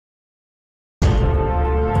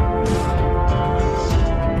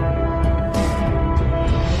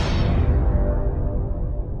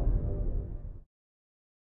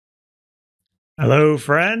Hello,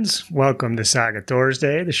 friends. Welcome to SAGA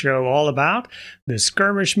Thursday, the show all about the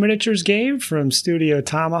Skirmish Miniatures game from Studio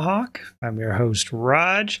Tomahawk. I'm your host,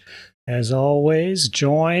 Rodge. As always,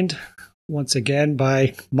 joined once again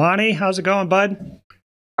by Monty. How's it going, bud?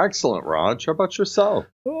 Excellent, Rodge. How about yourself?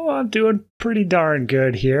 Oh, I'm doing pretty darn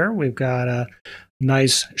good here. We've got a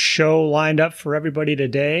nice show lined up for everybody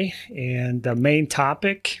today, and the main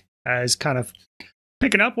topic is kind of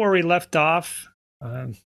picking up where we left off.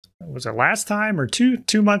 Was it last time or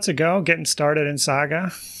two months ago, getting started in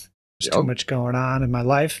Saga? There's too much going on in my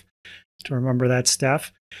life to remember that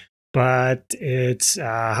stuff. But it's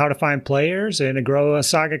how to find players and to grow a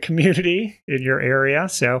Saga community in your area.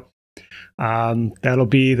 So that'll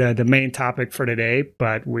be the main topic for today.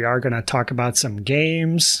 But we are going to talk about some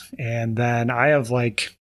games. And then I've been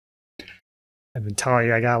telling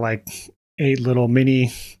you, I got like 8 little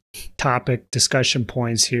mini topic discussion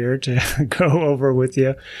points here to go over with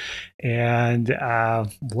you, and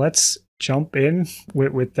let's jump in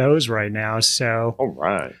with those right now. So all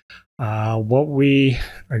right, what we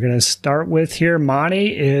are going to start with here,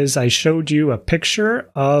 Monty, is I showed you a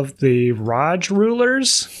picture of the Rodge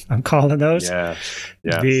Rulers. I'm calling those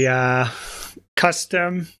the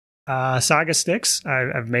custom Saga sticks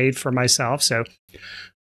I've made for myself. So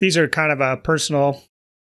these are kind of a personal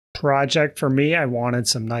project for me. I wanted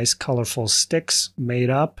some nice colorful sticks made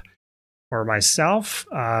up for myself.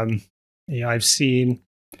 I've seen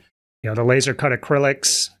the laser cut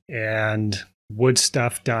acrylics and wood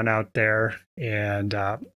stuff done out there, and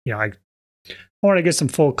I want to get some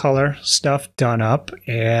full color stuff done up,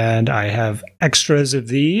 and I have extras of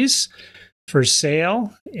these for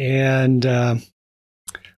sale, and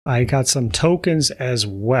I got some tokens as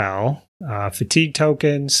well. Fatigue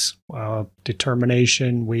tokens,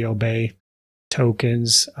 determination, we obey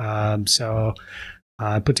tokens. So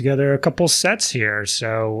I put together a couple sets here.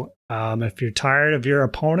 So if you're tired of your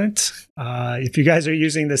opponent, if you guys are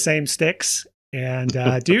using the same sticks, and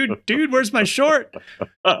dude, where's my short?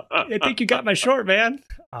 I think you got my short, man.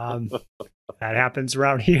 That happens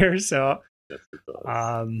around here. So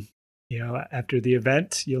after the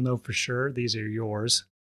event, you'll know for sure these are yours.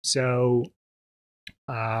 So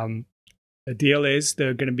the deal is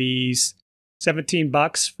they're going to be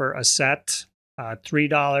 $17 for a set,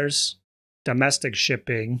 $3 domestic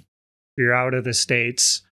shipping. If you're out of the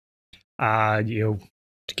States,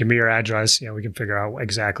 give me your address. We can figure out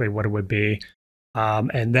exactly what it would be.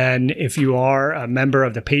 And then if you are a member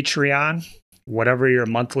of the Patreon, whatever your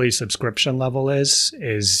monthly subscription level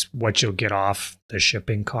is what you'll get off the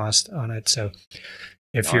shipping cost on it. So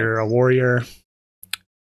if you're a warrior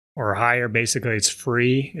or higher, basically it's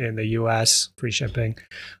free in the US, free shipping.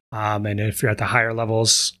 And if you're at the higher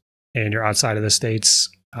levels and you're outside of the States,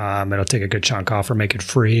 it'll take a good chunk off or make it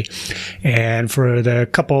free. And for the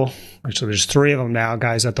couple, actually there's 3 of them now,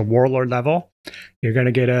 guys, at the warlord level, you're going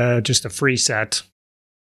to get just a free set.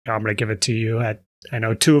 I'm going to give it to you I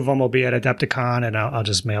know 2 of them will be at ADEPTICON, and I'll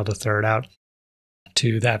just mail the 3rd out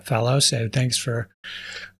to that fellow. So thanks for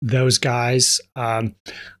those guys. I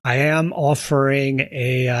am offering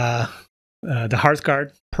the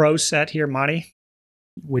Hearthguard Pro set here, Monty,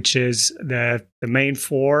 which is the main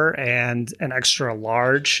 4 and an extra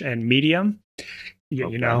large and medium.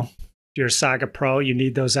 You know, if you're a Saga Pro, you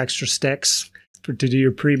need those extra sticks to do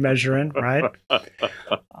your pre-measuring, right?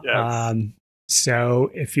 Yes. So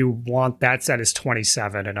if you want that set, is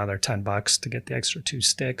 $27, another $10 to get the extra 2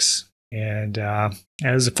 sticks. And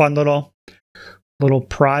it was a fun little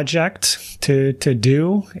project to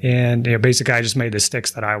do. And basically I just made the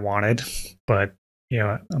sticks that I wanted, but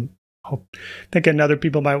I'm thinking other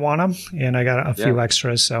people might want them, and I got a few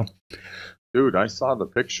extras. So dude, I saw the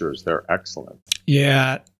pictures. They're excellent.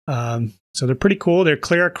 Yeah. So they're pretty cool. They're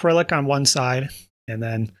clear acrylic on one side, and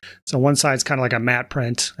then so one side's kind of like a matte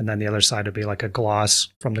print, and then the other side would be like a gloss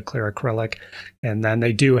from the clear acrylic. And then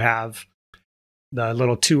they do have the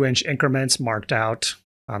little 2-inch increments marked out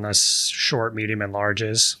on the short, medium, and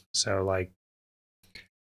larges. So like,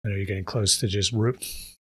 I know you're getting close to just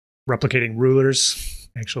replicating rulers,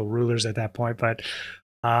 actual rulers at that point, but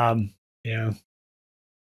they're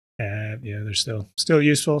still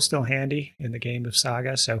useful, still handy in the game of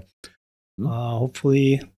Saga. So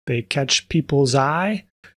hopefully they catch people's eye.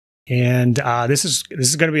 And this is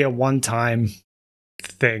going to be a one-time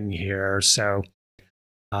thing here. So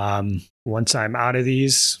once I'm out of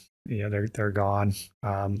these, they're gone.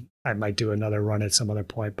 I might do another run at some other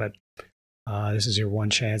point, but this is your one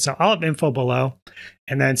chance. So I'll have info below,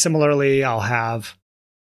 and then similarly, I'll have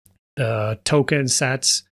the token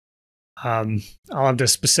sets. I'll have the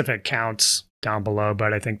specific counts down below,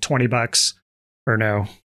 but I think $20 or no,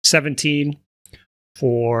 17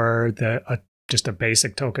 for the just a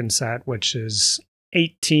basic token set, which is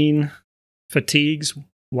 18 fatigues,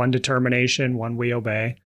 1 determination, 1 we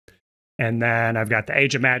obey. And then I've got the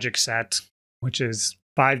Age of Magic set, which is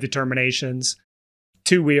 5 determinations,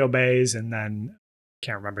 2 we obeys, and then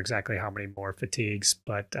can't remember exactly how many more fatigues.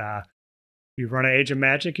 But if you run an Age of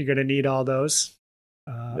Magic, you're going to need all those.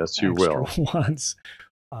 Yes, you will. Ones.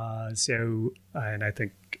 And I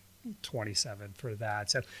think 27 for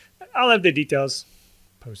that. So I'll have the details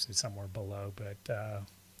posted somewhere below. But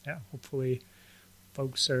yeah, hopefully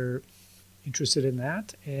folks are interested in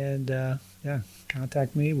that. And yeah,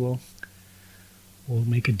 contact me. We'll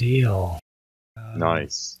make a deal.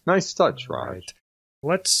 Nice touch, Rodge. Right.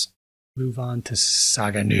 Let's move on to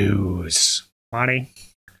Saga news. Monty?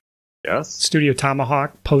 Yes? Studio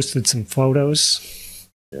Tomahawk posted some photos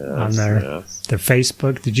on their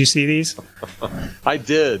Facebook. Did you see these? I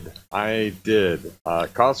did.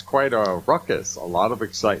 Caused quite a ruckus, a lot of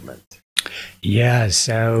excitement. Yeah,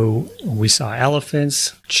 so we saw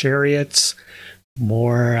elephants, chariots,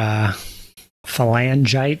 more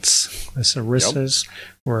phalangites, the sarissas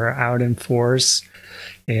were out in force.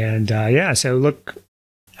 And yeah, so look,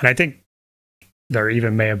 and I think there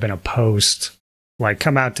even may have been a post, like,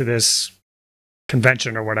 come out to this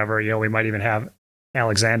convention or whatever, we might even have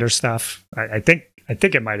Alexander stuff. I think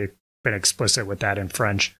it might have been explicit with that in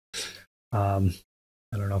French. I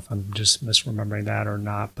don't know if I'm just misremembering that or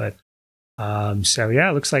not, but so yeah,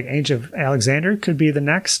 it looks like Age of Alexander could be the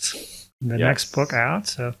next book out.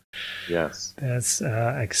 So yes, that's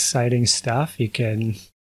exciting stuff. You can,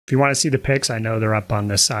 if you want to see the pics, I know they're up on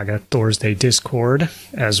the Saga Thursday Discord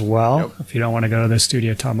as well. If you don't want to go to the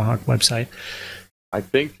Studio Tomahawk website. I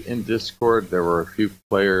think in Discord there were a few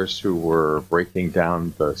players who were breaking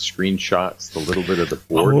down the screenshots, the little bit of the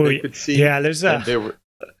board they could see. Yeah, there's a. They were,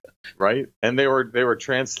 right, and they were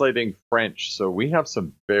translating French, so we have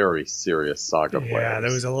some very serious Saga players. Yeah,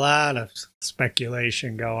 there was a lot of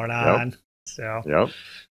speculation going on. So,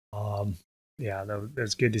 yeah,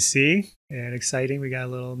 that's good to see and exciting. We got a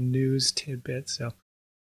little news tidbit. So,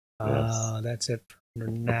 that's it for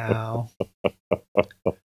now.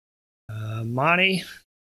 Monty,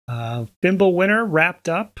 Thimble Winter wrapped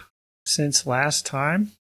up since last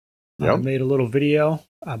time. I made a little video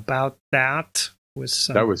about that with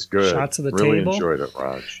some that was good. Shots of the really table. Enjoyed it,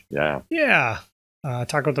 Rodge. Yeah. Yeah.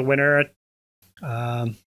 Talk about the winner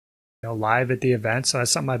live at the event. So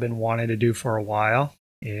that's something I've been wanting to do for a while,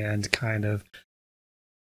 and kind of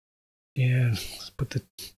put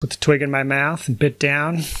the twig in my mouth and bit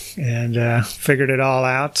down and figured it all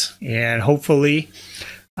out. And hopefully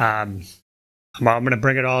I'm going to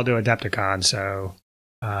bring it all to ADEPTICON. So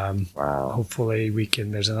hopefully we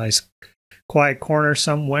can, there's a nice quiet corner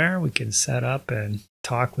somewhere we can set up and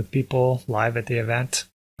talk with people live at the event.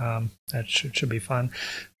 That should be fun.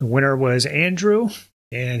 The winner was Andrew,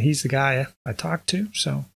 and he's the guy I talked to,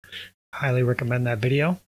 so highly recommend that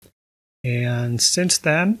video. And since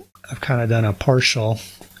then, I've kind of done a partial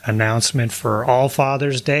announcement for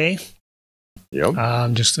AllFather's Day.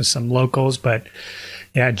 Just to some locals, but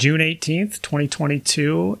yeah, June 18th,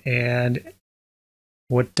 2022. And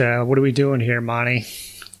what are we doing here, Monty?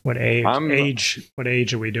 What age? What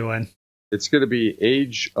age are we doing? It's going to be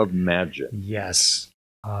Age of Magic. Yes.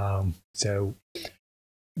 So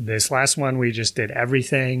this last one, we just did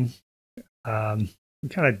everything. We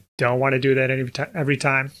kind of don't want to do that every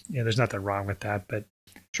time. Yeah, there's nothing wrong with that, but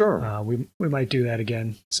sure, we might do that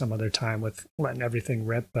again some other time with letting everything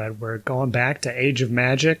rip. But we're going back to Age of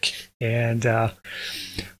Magic, and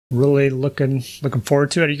really looking forward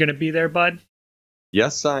to it. Are you going to be there, bud?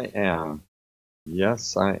 Yes, I am.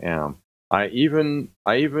 I even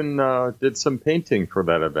did some painting for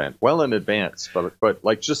that event, well in advance, but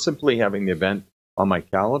like just simply having the event on my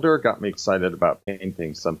calendar got me excited about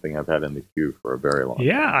painting something I've had in the queue for a very long time.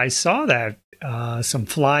 Yeah, I saw that. Some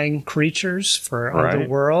flying creatures for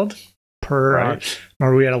Underworld.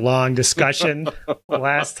 Remember we had a long discussion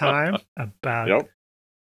last time about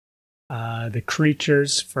the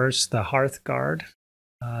creatures versus the Hearthguard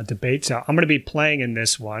debate. So I'm going to be playing in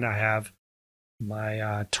this one. I have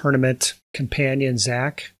my tournament companion,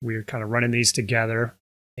 Zach. We're kind of running these together.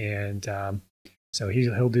 And so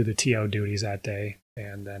he'll do the TO duties that day.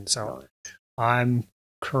 And then so I'm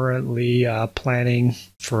currently planning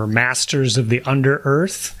for Masters of the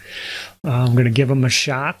Under-Earth. I'm going to give them a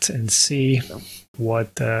shot and see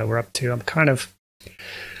what we're up to. I'm kind of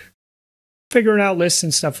figuring out lists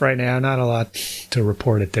and stuff right now. Not a lot to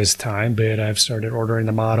report at this time, but I've started ordering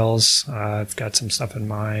the models. I've got some stuff in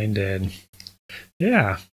mind, and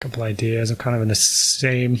yeah, a couple ideas. I'm kind of in the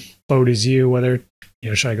same boat as you, whether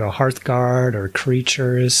should I go Hearthguard or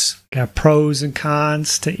creatures? Got pros and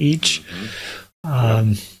cons to each.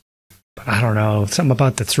 But I don't know, something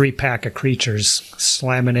about the 3-pack of creatures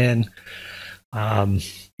slamming in.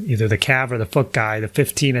 Either the cav or the foot guy, the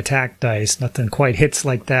 15 attack dice. Nothing quite hits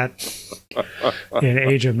like that in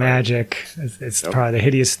Age of Magic. It's probably the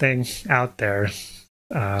hideous thing out there.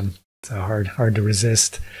 So hard to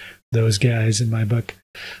resist those guys in my book.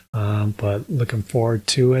 But looking forward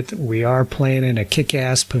to it. We are playing in a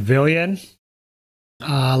kick-ass pavilion,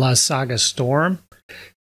 La Saga Storm.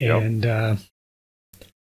 And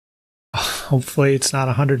hopefully it's not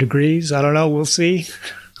 100 degrees. I don't know. We'll see.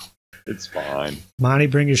 It's fine. Monty,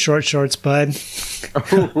 bring your short shorts, bud.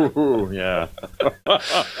 Oh, yeah.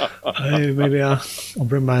 Maybe I'll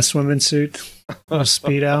bring my swimming suit.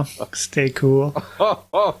 Speedo. Stay cool.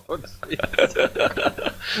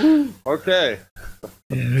 Okay.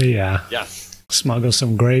 Yeah. Yes. Smuggle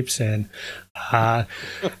some grapes in. Yeah,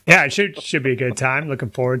 it should be a good time. Looking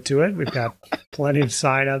forward to it. We've got plenty of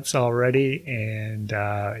signups already. And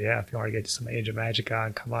yeah, if you want to get some Age of Magic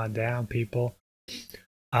on, come on down, people.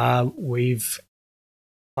 I'll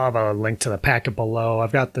have a link to the packet below.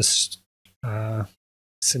 I've got this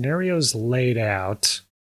scenarios laid out.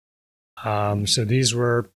 So these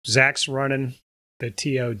were Zach's running the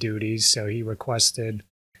TO duties, so he requested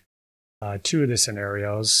 2 of the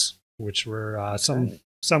scenarios, which were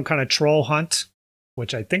some kind of troll hunt,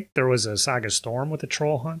 which I think there was a Saga Storm with a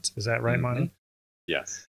troll hunt. Is that right, Monty?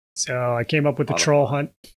 Yes. So I came up with the troll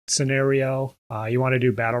hunt scenario. You want to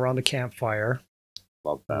do battle around the campfire.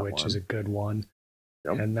 Love that which one. is a good one.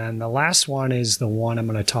 Yep. And then the last one is the one I'm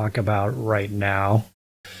going to talk about right now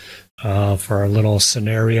for our little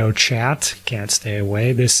scenario chat. Can't stay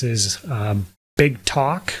away. This is Big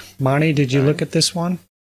Talk. Monty, did you look at this one?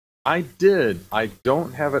 I did. I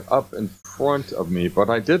don't have it up in front of me, but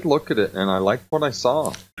I did look at it, and I liked what I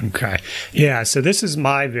saw. Okay. Yeah, so this is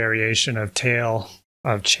my variation of Tale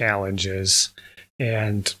of Challenges.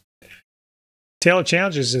 And Tale of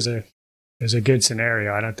Challenges is a good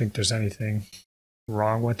scenario. I don't think there's anything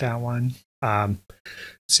wrong with that one.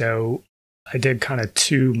 So I did kind of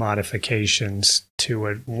 2 modifications to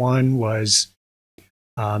it. One was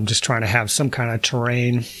just trying to have some kind of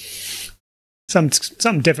terrain,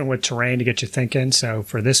 something different with terrain to get you thinking. So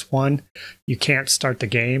for this one, you can't start the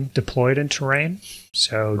game deployed in terrain.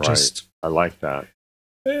 So just I like that.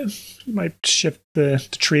 You might shift the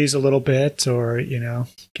trees a little bit, or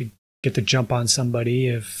could get the jump on somebody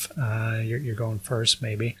if you're going first,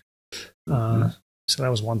 maybe. So that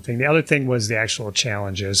was one thing. The other thing was the actual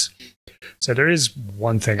challenges. So there is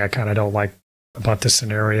one thing I kind of don't like about this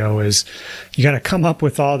scenario is you got to come up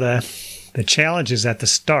with all the challenges at the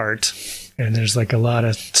start, and there's like a lot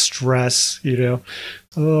of stress.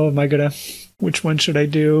 Oh, am I gonna? Which one should I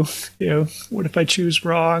do? What if I choose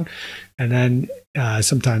wrong? And then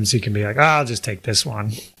sometimes you can be like, oh, I'll just take this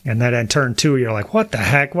one. And then in turn 2, you're like, what the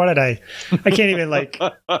heck? What did I can't even at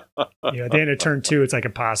the end of turn 2, it's like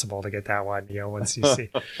impossible to get that one, once you see.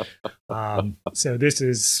 So this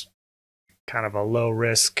is kind of a low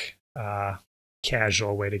risk,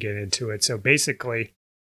 casual way to get into it. So basically,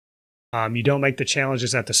 you don't make the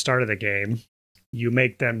challenges at the start of the game. You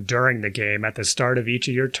make them during the game. At the start of each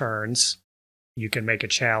of your turns, you can make a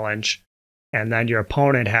challenge, and then your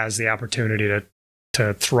opponent has the opportunity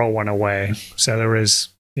to throw one away. So there is,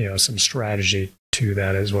 some strategy to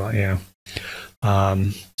that as well. Yeah.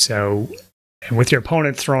 So, and with your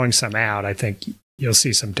opponent throwing some out, I think you'll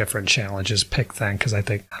see some different challenges picked then. Cause I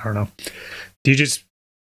don't know.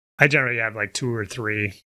 I generally have like 2 or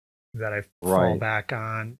 3 that I fall back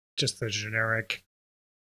on, just the generic.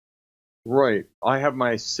 Right. I have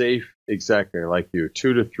my safe exactly like you,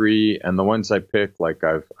 2 to 3, and the ones I pick, like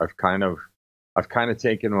I've kind of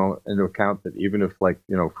taken into account that even if,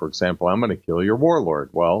 for example, I'm going to kill your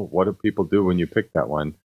warlord. Well, what do people do when you pick that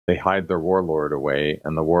one? They hide their warlord away,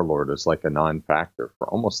 and the warlord is like a non-factor for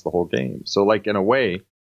almost the whole game. So, in a way,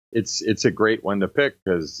 it's a great one to pick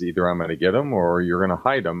because either I'm going to get him or you're going to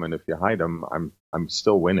hide him, and if you hide him, I'm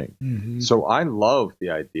still winning. Mm-hmm. So I love the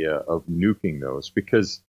idea of nuking those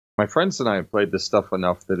because my friends and I have played this stuff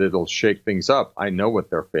enough that it'll shake things up. I know what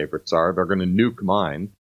their favorites are. They're going to nuke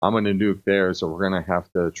mine. I'm going to nuke theirs, or we're going to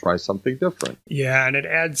have to try something different. Yeah, and it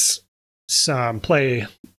adds some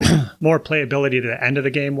more playability to the end of the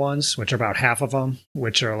game ones, which are about half of them,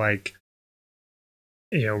 which are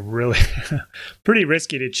really pretty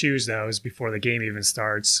risky to choose those before the game even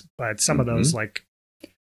starts. But some of those,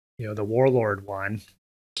 the warlord one,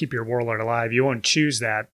 keep your warlord alive. You won't choose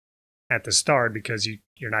that at the start because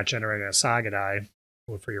you're not generating a saga die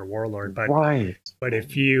for your warlord. But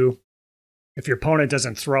if you if your opponent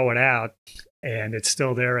doesn't throw it out and it's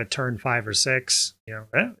still there at turn 5 or 6,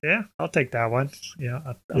 yeah, I'll take that one.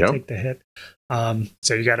 Yeah, I'll take the hit.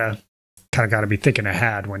 So you got to be thinking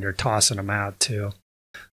ahead when you're tossing them out too.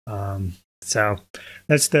 So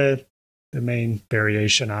that's the main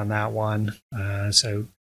variation on that one. So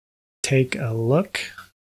take a look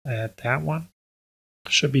at that one.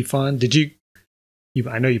 Should be fun. Did you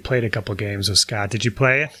I know you played a couple games with Scott. Did you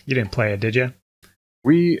play it? You didn't play it, did you?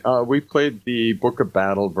 We played the Book of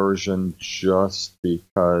Battle version just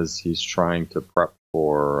because he's trying to prep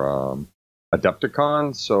for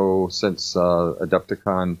ADEPTICON. So since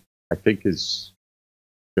ADEPTICON, I think, is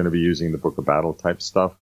going to be using the Book of Battle type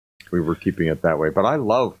stuff, we were keeping it that way. But I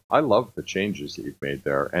love the changes that you've made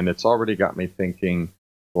there, and it's already got me thinking.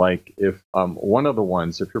 Like if one of the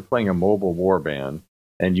ones, if you're playing a mobile warband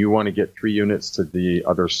and you want to get 3 units to the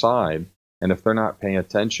other side, and if they're not paying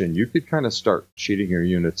attention, you could kind of start cheating your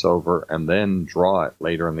units over and then draw it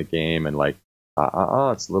later in the game and like,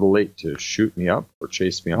 it's a little late to shoot me up or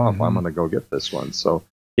chase me off. I'm going to go get this one. So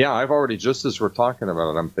yeah, I've already, just as we're talking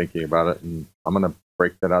about it, I'm thinking about it, and I'm going to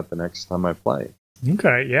break that out the next time I play.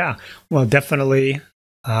 Okay, yeah. Well, definitely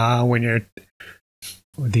when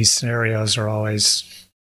these scenarios are always,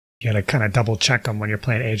 you got to kind of double check them when you're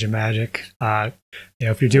playing Age of Magic.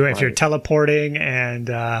 If you're teleporting and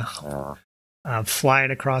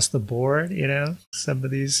flying across the board, some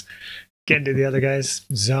of these getting to the other guy's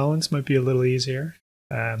zones might be a little easier.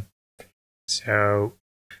 So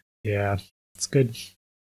yeah, it's good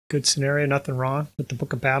scenario. Nothing wrong with the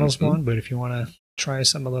Book of Battles one, but if you want to try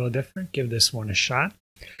something a little different, give this one a shot.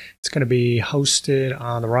 It's going to be hosted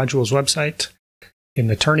on the Rodge Rulers website in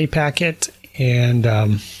the tourney packet, and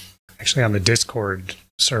actually on the Discord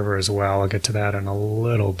server as well. I'll get to that in a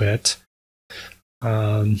little bit.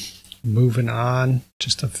 Moving on,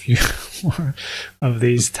 just a few more of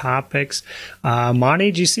these topics. Monty,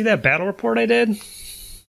 did you see that battle report I did?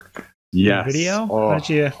 Yes. Video? How'd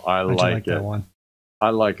you like it. That one? I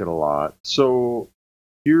like it a lot. So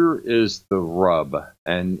here is the rub,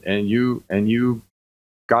 and you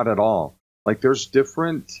got it all. Like, there's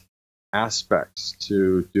different aspects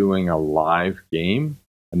to doing a live game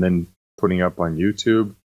and then putting up on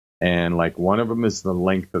YouTube. And like, one of them is the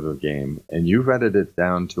length of the game, and you've edited it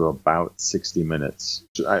down to about 60 minutes.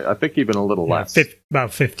 I think even a little less.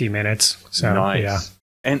 About 50 minutes. So nice.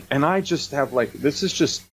 Yeah. And I just have, like, this is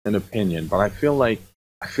just an opinion, but I feel like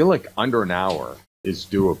under an hour is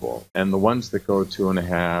doable. And the ones that go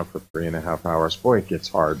 2.5 or 3.5 hours, boy, it gets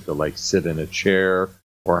hard to like sit in a chair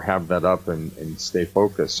or have that up and stay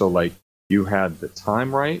focused. So like, you had the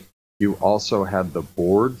time right. You also had the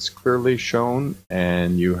boards clearly shown,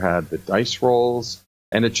 and you had the dice rolls,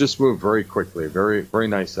 and it just moved very quickly. Very, very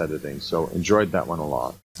nice editing. So enjoyed that one a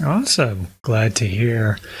lot. Awesome. Glad to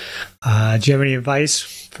hear. Do you have any advice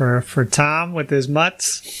for Tom with his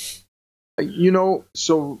mutts?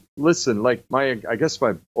 So listen, like I guess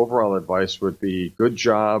my overall advice would be good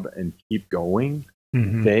job and keep going.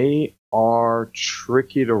 Mm-hmm. They are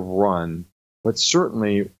tricky to run, but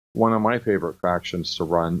certainly one of my favorite factions to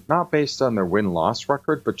run, not based on their win-loss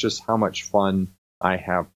record, but just how much fun I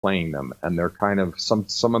have playing them. And they're kind of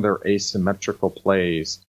some of their asymmetrical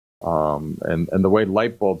plays, and the way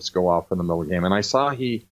light bulbs go off in the middle of the game. And I saw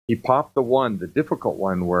he popped the difficult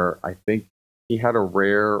one, where I think he had a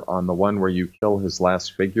rare on the one where you kill his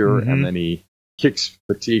last figure, and then he kicks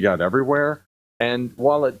fatigue out everywhere. And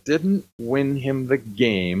while it didn't win him the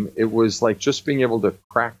game, it was like just being able to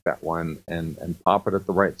crack that one and pop it at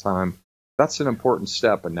the right time. That's an important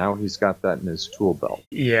step, and now he's got that in his tool belt.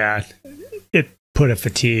 Yeah, it put a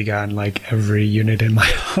fatigue on like every unit in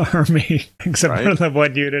my army, except for the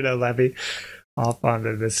one unit of Levy off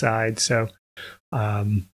onto the side. So,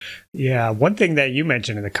 yeah, one thing that you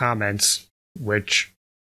mentioned in the comments, which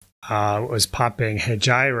was popping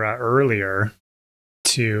Hejira earlier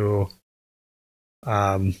to...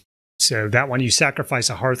 so that one, you sacrifice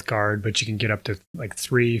a Hearthguard, but you can get up to like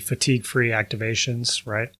 3 fatigue-free activations,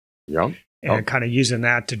 right? Yep. And kind of using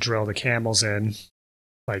that to drill the camels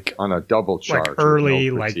like on a double charge, like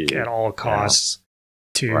early, like at all costs,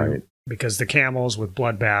 because the camels with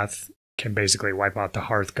Bloodbath can basically wipe out the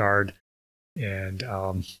Hearthguard, and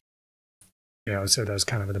so that was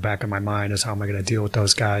kind of in the back of my mind, is how am I going to deal with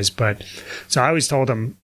those guys? But so I always told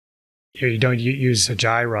them, you don't use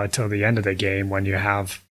Hejira until the end of the game, when you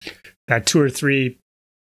have that 2 or 3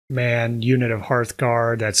 man unit of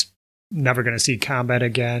Hearthguard that's never going to see combat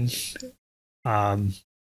again.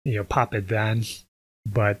 Pop it then.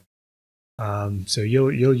 But so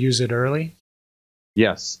you'll use it early?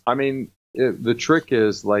 Yes. I mean, the trick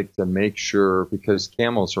is like to make sure, because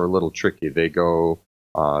camels are a little tricky. They go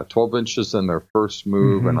 12 inches in their first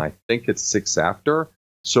move, and I think it's 6 after.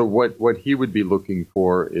 So what he would be looking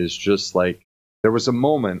for is just like, there was a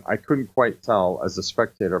moment I couldn't quite tell as a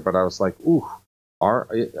spectator, but I was like, ooh,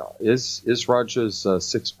 is Rodge's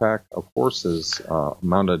 6-pack of horses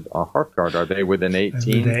mounted Hearthguard? Are they within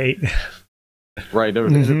 18? Right.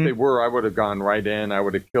 If they were, I would have gone right in. I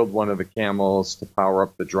would have killed one of the camels to power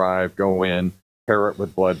up the drive, go in, pair it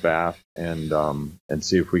with Bloodbath, and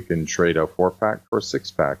see if we can trade a 4-pack for a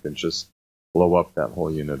 6-pack and just blow up that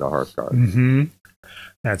whole unit of Hearthguard.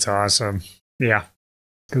 That's awesome. Yeah.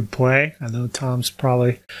 Good play. I know Tom's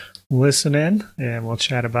probably listening, and we'll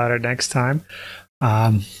chat about it next time.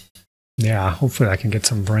 Yeah, hopefully I can get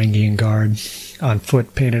some Varangian Guard on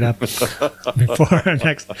foot painted up before our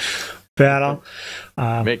next battle.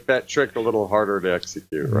 Make that trick a little harder to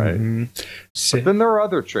execute, right? So, but then there are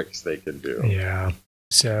other tricks they can do. Yeah.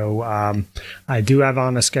 So I do have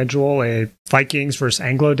on the schedule a Vikings versus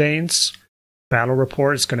Anglo-Danes battle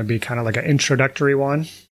report. It's going to be kind of like an introductory one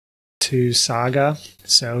to Saga,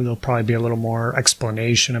 so there'll probably be a little more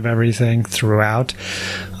explanation of everything throughout.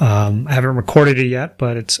 I haven't recorded it yet,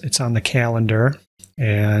 but it's on the calendar,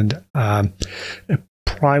 and it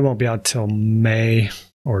probably won't be out till May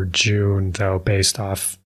or June, though, based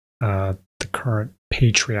off the current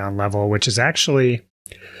Patreon level, which is actually,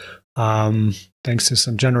 thanks to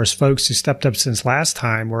some generous folks who stepped up since last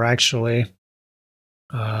time, we're actually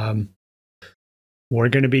we're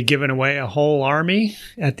going to be giving away a whole army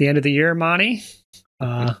at the end of the year, Monty.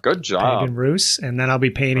 Good job. Pagan Roos. And then I'll be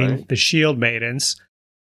painting the Shield Maidens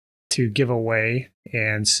to give away.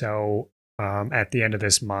 And so at the end of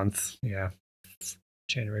this month,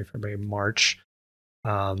 January, February, March,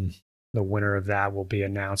 the winner of that will be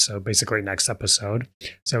announced. So basically next episode.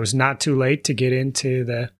 So it's not too late to get into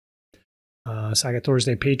the Saga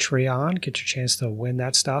Thursday Patreon. Get your chance to win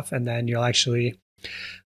that stuff. And then you'll actually,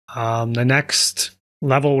 the next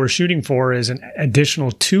level we're shooting for is an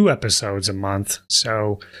additional 2 episodes a month.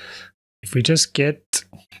 So if we just get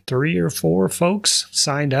 3 or 4 folks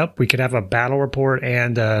signed up, we could have a battle report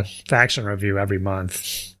and a faction review every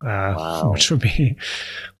month, which would be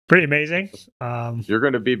pretty amazing. You're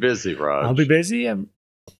going to be busy, Rodge. I'll be busy. I'm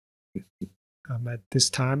at this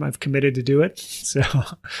time I've committed to do it. So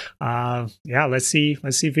let's see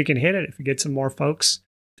if we can hit it. If we get some more folks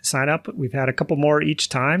to sign up, we've had a couple more each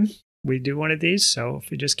time we do one of these, so if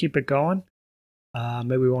we just keep it going,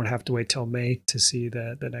 maybe we won't have to wait till May to see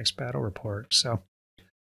the next battle report. So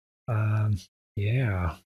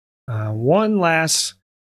one last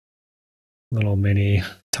little mini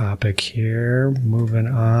topic here, moving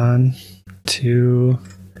on to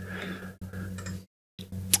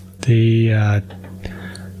the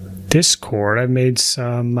Discord. I've made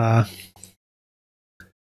some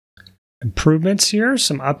improvements here,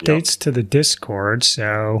 some updates to the Discord.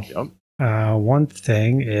 So one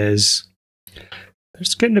thing is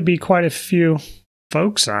there's going to be quite a few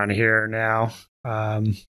folks on here now.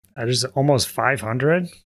 There's almost 500.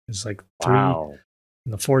 It's like 3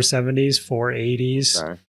 in the 470s,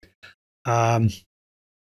 480s. Okay.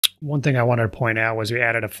 One thing I wanted to point out was we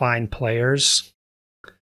added a Find Players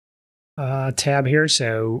tab here.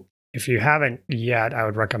 So if you haven't yet, I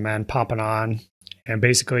would recommend popping on. And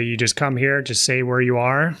basically, you just come here, just say where you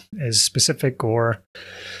are, as specific or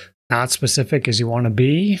not specific as you want to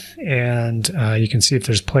be. And you can see if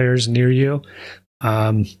there's players near you.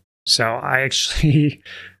 So I actually,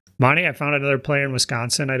 Monty, I found another player in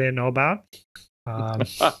Wisconsin I didn't know about.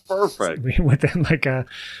 Perfect. Within like a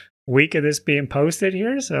week of this being posted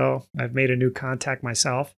here. So I've made a new contact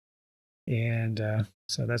myself. And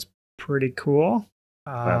so that's pretty cool.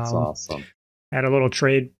 That's awesome. Had a little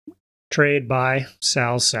trade buy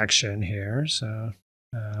sell section here, so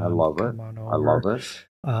I love it. I love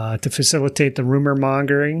it. To facilitate the rumor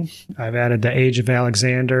mongering, I've added the Age of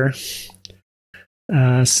Alexander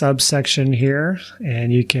subsection here,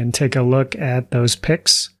 and you can take a look at those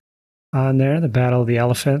pics on there, the Battle of the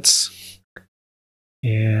Elephants,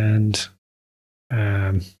 and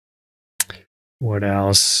what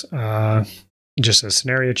else? Just a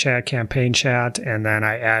scenario chat, campaign chat, and then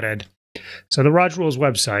I added. So the Rodge Rules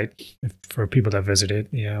website, for people that visit it,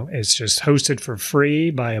 it's just hosted for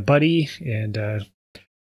free by a buddy, and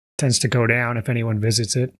tends to go down if anyone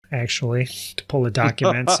visits it, actually, to pull a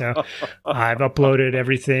document. So I've uploaded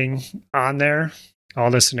everything on there,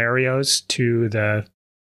 all the scenarios, to the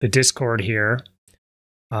Discord here.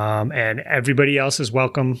 And everybody else is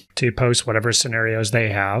welcome to post whatever scenarios they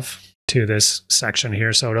have to this section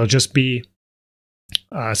here. So it'll just be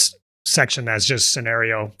section that's just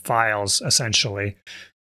scenario files, essentially.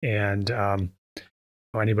 And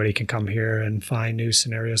anybody can come here and find new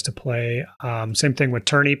scenarios to play. Same thing with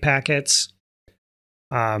tourney packets.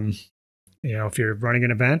 If you're running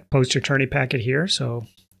an event, post your tourney packet here, so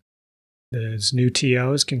those new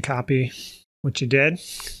TOs can copy what you did,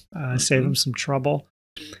 save them some trouble.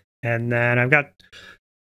 And then I've got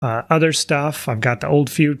other stuff. I've got the old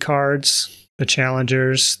feud cards, the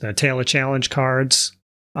challengers, the Tale of Challenge cards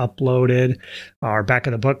uploaded, our back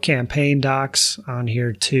of the book campaign docs on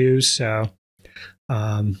here too. So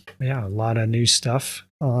a lot of new stuff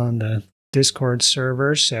on the Discord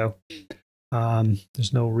server. So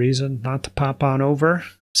there's no reason not to pop on over,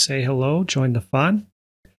 say hello, join the fun.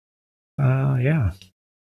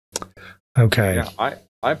 Okay. Yeah,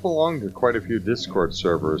 I belong to quite a few Discord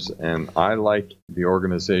servers, and I like the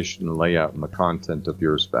organization and layout and the content of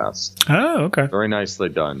yours best. Oh, okay. Very nicely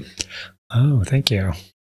done. Oh, thank you.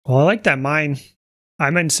 Well, I like that mine.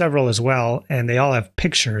 I'm in several as well, and they all have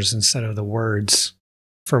pictures instead of the words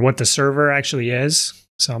for what the server actually is.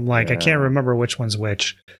 So I'm like, I can't remember which one's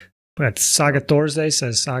which. But SAGA Thursday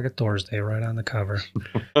says SAGA Thursday right on the cover.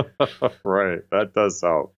 Right. That does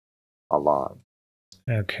help a lot.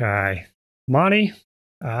 Okay. Monty?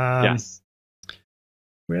 Yes.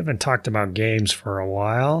 We haven't talked about games for a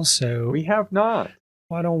while, so... We have not.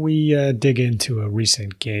 Why don't we dig into a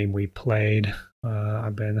recent game we played?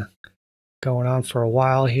 I've been going on for a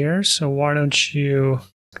while here, so why don't you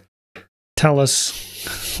tell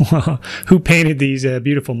us who painted these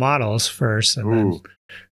beautiful models first, and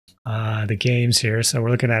then the games here. So we're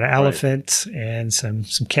looking at an elephant and some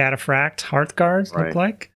cataphract Hearthguards, look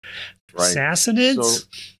like. Right. Sassanids? So,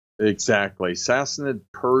 exactly. Sassanid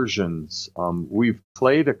Persians. We've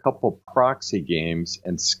played a couple proxy games,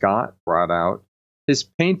 and Scott brought out his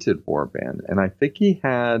painted warband, and I think he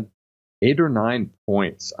had 8 or 9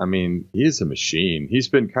 points. I mean, he's a machine. He's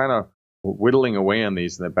been kind of whittling away on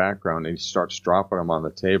these in the background, and he starts dropping them on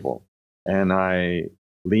the table. And I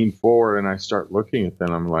lean forward and I start looking at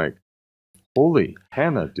them. I'm like, holy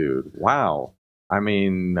henna, dude. Wow. I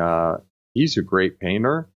mean, he's a great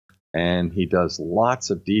painter, and he does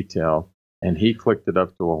lots of detail, and he clicked it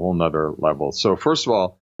up to a whole nother level. So first of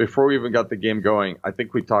all, before we even got the game going, I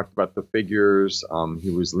think we talked about the figures.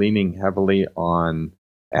 He was leaning heavily on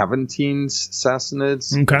Aventine's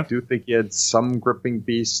Sassanids. Okay. I do think he had some gripping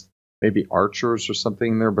beasts, maybe archers or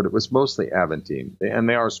something in there, but it was mostly Aventine, and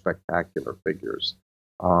they are spectacular figures.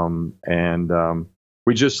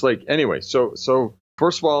 We just anyway, so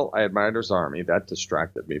first of all, I admired his army. That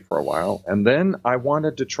distracted me for a while. And then I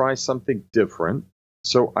wanted to try something different.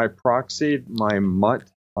 So I proxied my Mutt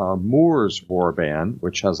Moors warband,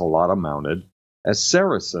 which has a lot of mounted, as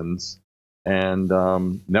Saracens. And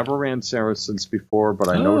never ran Saracens before, but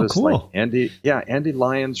I noticed Andy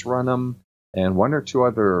Lyons run them, and 1 or 2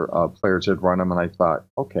 other players had run them, and I thought,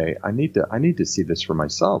 okay, I need to see this for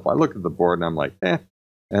myself. I look at the board and I'm like,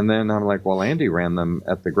 and then I'm like, well, Andy ran them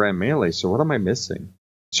at the Grand Melee, so what am I missing?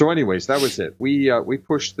 So, anyways, that was it. We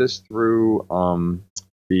pushed this through oh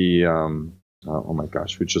my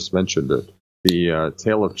gosh, we just mentioned it, the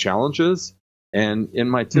Tale of Challenges. And in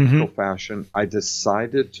my typical fashion, I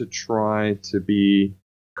decided to try to be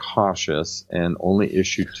cautious and only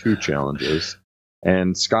issue 2 challenges.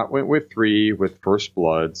 And Scott went with 3 with First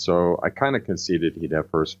Blood, so I kind of conceded he'd have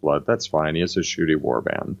First Blood. That's fine. He has a shooting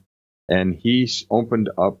warband. And he opened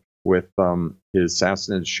up with his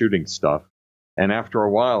Sassanid shooting stuff. And after a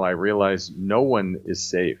while, I realized no one is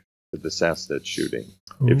safe with the Sassanid shooting.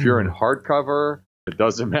 Ooh. If you're in hardcover, it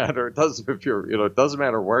doesn't matter. It doesn't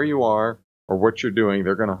matter where you are or what you're doing,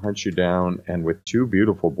 they're going to hunt you down. And with 2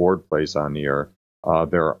 beautiful board plays on here,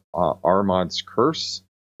 they're Armad's Curse,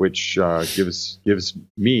 which gives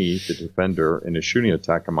me, the defender, in a shooting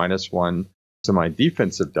attack, a -1 to my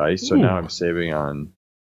defensive dice. So now I'm saving on,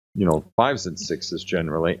 5s and 6s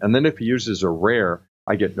generally. And then if he uses a rare,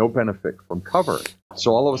 I get no benefit from cover.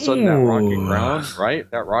 So all of a sudden, that rocky ground, right?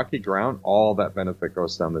 That rocky ground, all that benefit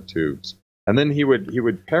goes down the tubes. And then he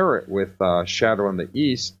would pair it with Shadow in the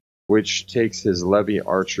East, which takes his levy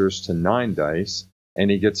archers to 9 dice, and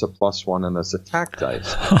he gets a +1 on his attack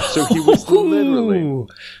dice. So he was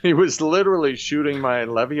literally shooting my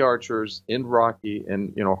levy archers in rocky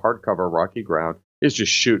and hardcover rocky ground. He's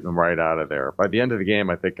just shooting them right out of there. By the end of the game,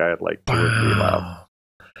 I think I had 2 or 3 left.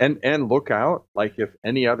 And look out, if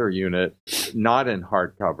any other unit not in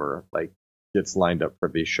hardcover gets lined up for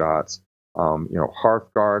these shots,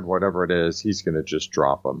 Hearthguard, whatever it is, he's going to just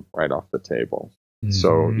drop them right off the table.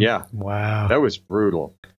 So, yeah. Wow. That was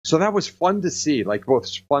brutal. So that was fun to see,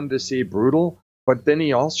 both fun to see, brutal, but then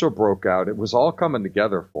he also broke out. It was all coming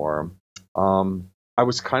together for him. I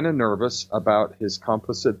was kind of nervous about his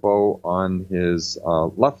composite bow on his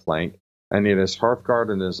left flank and he had his Hearthguard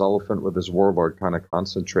and his elephant with his warlord kind of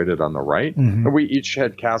concentrated on the right. Mm-hmm. And we each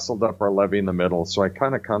had castled up our levy in the middle, so I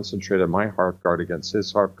kind of concentrated my Hearthguard against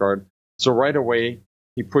his Hearthguard. So right away,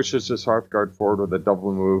 he pushes his Hearthguard forward with a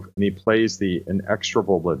double move, and he plays the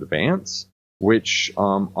Inexorable Advance, which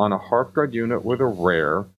on a Hearthguard unit with a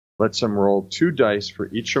rare lets him roll 2 dice for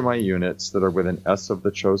each of my units that are within S of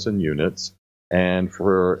the chosen units. And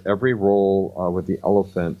for every roll with the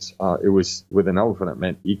elephant, it was with an elephant, it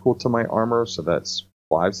meant equal to my armor. So that's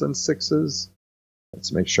 5s and 6s.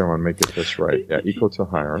 Let's make sure I want to make it this right. Yeah, equal to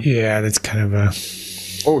higher. Yeah, that's kind of a.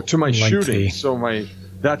 Oh, to my lengthy. shooting. So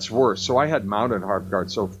that's worse. So I had mounted Hearthguard,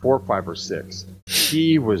 so 4, 5, or 6.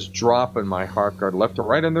 He was dropping my Hearthguard left to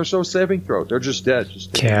right, and there's no saving throw. They're just dead.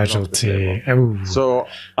 Just casualty. So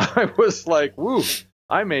I was like, woo.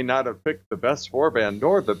 I may not have picked the best warband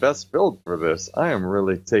nor the best build for this. I am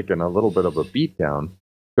really taking a little bit of a beatdown.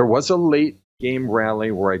 There was a late game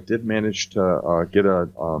rally where I did manage to get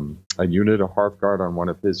a unit of Hearthguard on one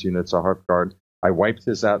of his units of Hearthguard. I wiped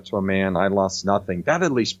his out to a man. I lost nothing. That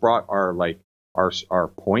at least brought our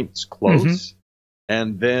points close. Mm-hmm.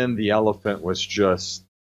 And then the elephant was just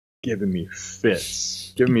giving me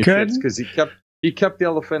fits. Because he kept the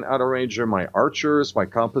elephant out of range of my archers. My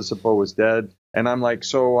composite bow was dead. And I'm like,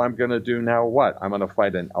 so I'm going to do now what? I'm going to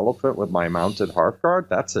fight an elephant with my mounted Hearthguard?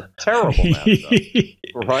 That's a terrible matchup,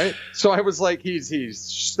 right? So I was like, he's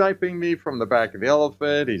sniping me from the back of the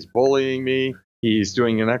elephant. He's bullying me. He's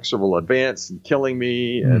doing an Inexorable Advance and killing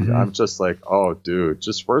me. And mm-hmm. I'm just like, oh, dude,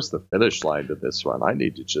 just where's the finish line to this one? I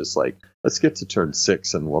need to just let's get to turn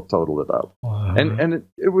 6 and we'll total it up. Wow. And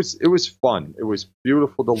it was fun. It was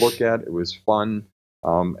beautiful to look at. It was fun.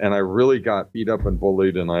 And I really got beat up and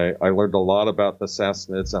bullied, and I learned a lot about the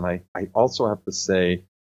Sassanids. And I also have to say,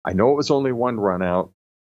 I know it was only one run out.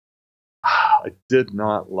 I did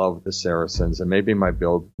not love the Saracens, and maybe my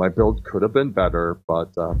build could have been better.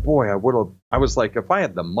 But boy, I was like, if I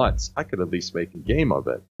had the mutts, I could at least make a game of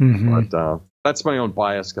it. Mm-hmm. But that's my own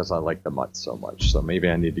bias because I like the mutts so much. So maybe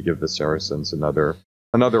I need to give the Saracens another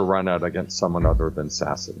run out against someone other than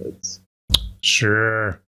Sassanids.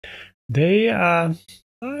 Sure. They, I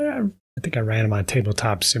think I ran them on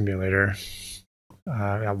Tabletop Simulator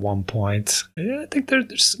at one point. Yeah, I think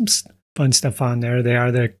there's some fun stuff on there. They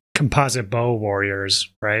are the composite bow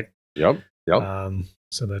warriors, right? Yep.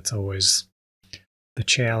 So that's always the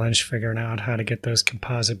challenge, figuring out how to get those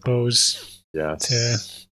composite bows to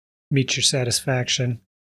meet your satisfaction.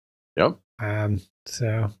 Yep.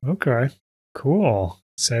 So, okay, cool.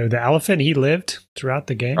 So the elephant, he lived throughout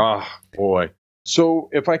the game? Oh, boy. So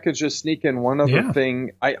if I could just sneak in one other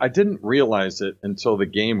thing, I didn't realize it until the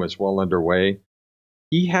game was well underway.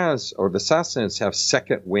 The Sassanids have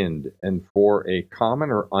second wind, and for a common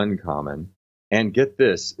or uncommon, and get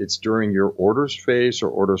this, it's during your orders phase or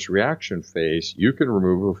orders reaction phase, you can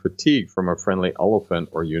remove a fatigue from a friendly elephant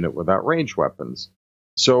or unit without range weapons.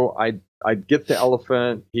 So I'd get the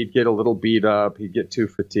elephant, he'd get a little beat up, he'd get 2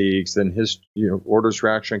 fatigues, then his orders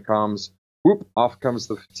reaction comes. Whoop! Off comes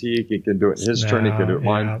the fatigue. He can do it his turn. He can do it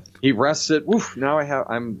mine. He rests it. Woof! Now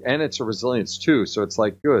and it's a resilience too. So it's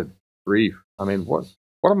like, good grief. I mean, what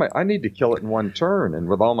am I? I need to kill it in one turn. And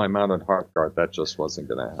with all my mounted Hearthguard, that just wasn't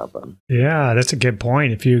going to happen. Yeah, that's a good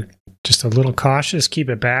point. If you just a little cautious, keep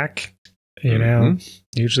it back.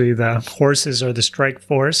 Usually the horses are the strike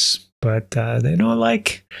force, but they don't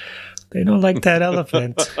like that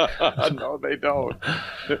elephant. No, they don't.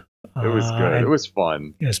 It was good. It was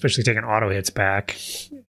fun. Especially taking auto hits back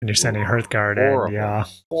when you're sending Hearthguard in.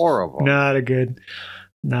 Horrible. Not a good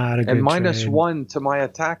and -1 to my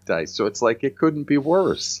attack dice. So it's like it couldn't be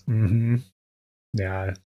worse. Mm-hmm.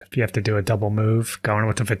 Yeah. If you have to do a double move, going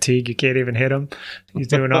with the fatigue, you can't even hit him. He's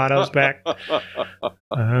doing autos back.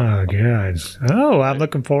 Oh, good. Oh, I'm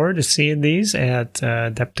looking forward to seeing these at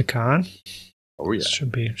ADEPTICON. Oh, yeah.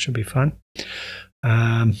 Should be fun.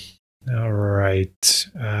 All right.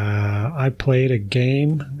 I played a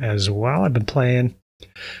game as well. I've been playing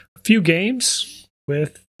a few games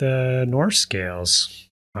with the Norse scales,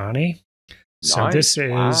 Monty. So nice. This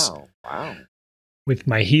is wow. With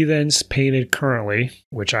my heathens painted currently,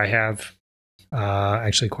 which I have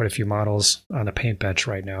actually quite a few models on the paint bench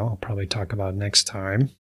right now. I'll probably talk about next time.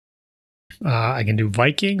 I can do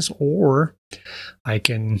Vikings, or I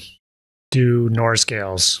can do Norse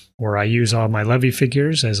scales, where I use all my levy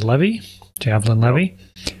figures as levy, javelin levy.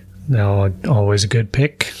 They're always a good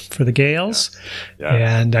pick for the Gales. Yes.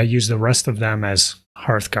 And I use the rest of them as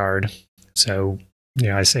Hearthguard. So,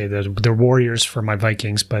 I say they're warriors for my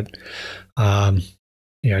Vikings, but I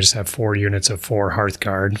just have 4 units of 4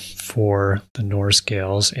 Hearthguard for the Norse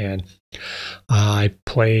Gales. And I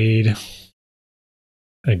played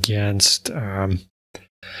against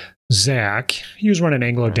Zach. He was running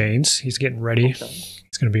Anglo-Danes. He's getting ready. Okay.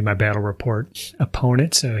 He's going to be my battle report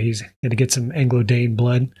opponent, so he's going to get some Anglo-Dane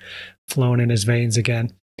blood flowing in his veins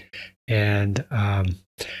again. And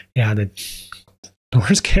the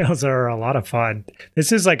Norse scales are a lot of fun.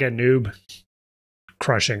 This is like a noob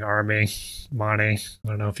crushing army, Monty.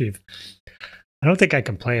 I don't think I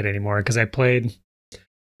can play it anymore because I played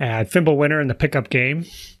at Fimbulwinter in the pickup game,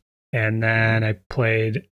 and then I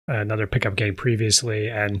played another pickup game previously,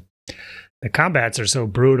 and the combats are so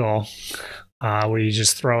brutal where you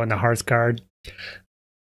just throw in the Hearthguard.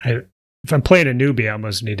 If I'm playing a newbie, I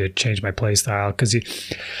almost need to change my play style because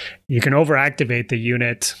you can overactivate the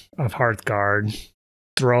unit of Hearthguard,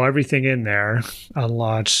 throw everything in there,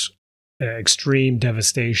 unlaunch extreme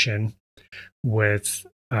devastation with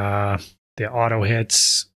the auto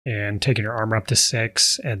hits and taking your armor up to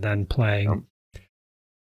 6, and then playing. I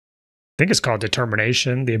think it's called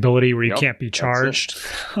Determination, the ability where you can't be charged.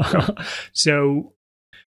 So,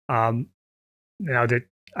 now that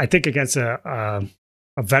I think against a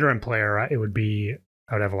veteran player, I would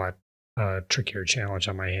have a lot trickier challenge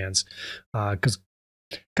on my hands because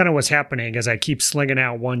kind of what's happening is I keep slinging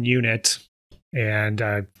out one unit, and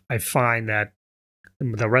I find that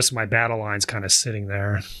the rest of my battle line's kind of sitting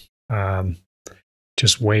there,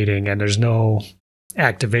 just waiting, and there's no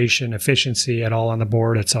activation efficiency at all on the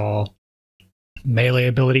board. It's all melee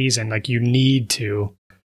abilities, and like you need to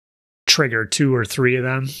trigger 2 or 3 of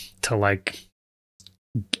them to like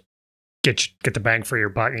get the bang for your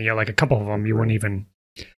buck. And like a couple of them you wouldn't even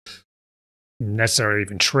necessarily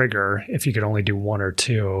even trigger if you could only do 1 or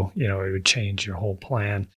 2. It would change your whole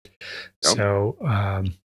plan. So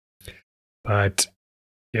but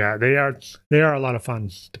yeah, they are a lot of fun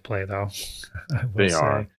to play though. I will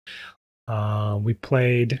say. We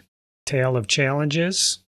played Tale of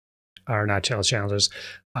Challenges, or not Tale of Challenges,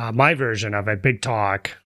 my version of it, Big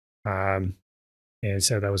Talk, and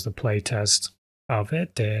so that was the play test of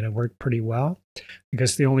it, and it worked pretty well. I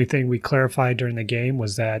guess the only thing we clarified during the game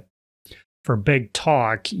was that for Big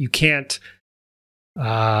Talk, you can't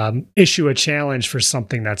issue a challenge for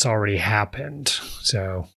something that's already happened.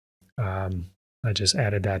 So I just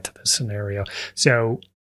added that to the scenario. So,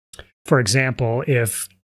 for example, if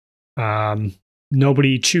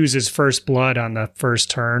nobody chooses first blood on the first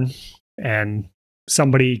turn and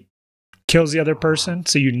somebody kills the other person,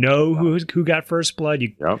 so who got first blood,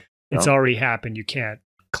 it's already happened. You can't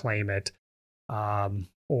claim it.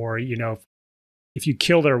 Or, if you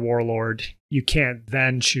kill their warlord, you can't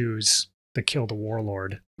then choose to kill the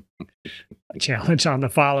warlord challenge on the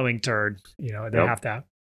following turn. They have to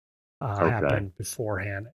happen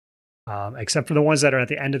beforehand. Except for the ones that are at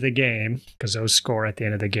the end of the game, because those score at the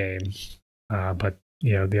end of the game. But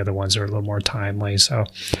the other ones are a little more timely. So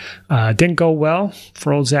didn't go well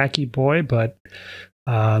for old Zachy boy, but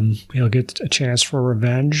he'll get a chance for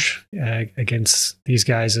revenge against these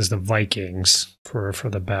guys as the Vikings for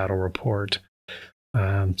the battle report.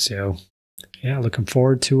 So yeah, looking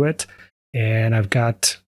forward to it. And I've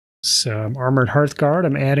got some Armored Hearthguard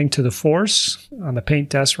I'm adding to the force on the paint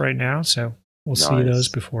desk right now. So we'll see those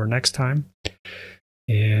before next time.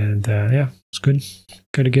 And it's good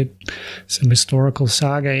to get some historical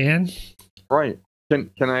saga in. Right. Can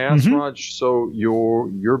I ask, Rodge? So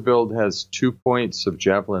your build has 2 points of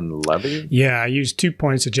Javelin Levy? Yeah, I used 2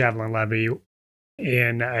 points of Javelin Levy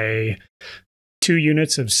in 2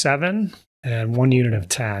 units of 7 and 1 unit of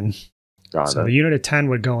 10. So the unit of 10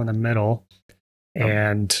 would go in the middle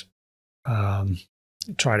and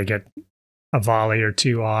try to get a volley or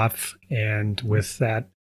 2 off. And with that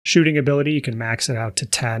shooting ability, you can max it out to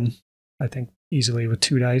 10, I think, easily with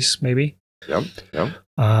 2 dice, maybe. Yep.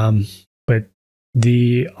 But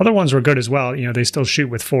the other ones were good as well. They still shoot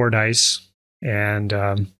with 4 dice, and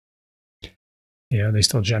they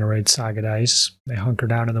still generate saga dice. They hunker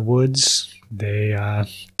down in the woods. They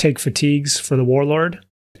take fatigues for the warlord.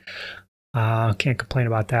 Can't complain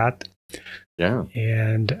about that. Yeah.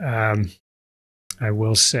 And I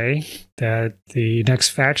will say that the next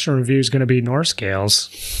faction review is going to be Norse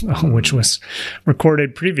Gales, which was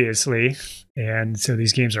recorded previously. And so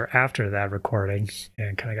these games are after that recording,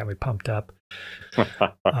 and kind of got me pumped up.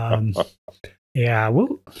 Yeah,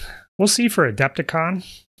 we'll see for Adepticon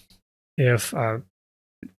if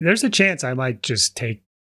there's a chance I might just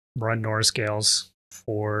run Norse Gales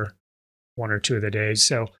for 1 or 2 of the days.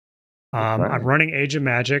 So I'm running Age of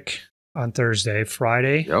Magic on Thursday.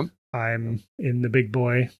 Friday, I'm in the big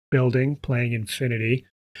boy building playing Infinity.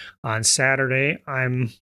 On Saturday,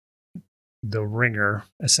 I'm the ringer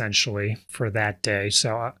essentially for that day.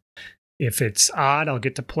 So if it's odd, I'll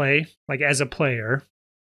get to play like as a player.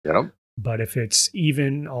 But if it's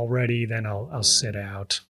even already, then I'll sit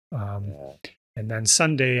out. And then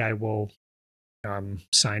Sunday I will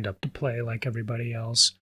signed up to play like everybody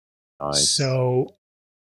else. Nice. So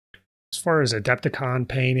as far as Adepticon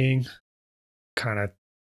painting, kind of,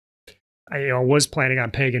 I was planning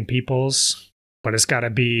on Pagan Peoples, but it's got to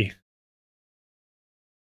be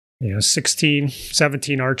 16,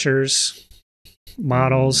 17 archers,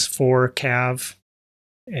 models, 4 cav,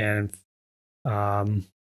 and a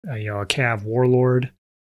cav warlord,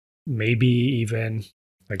 maybe even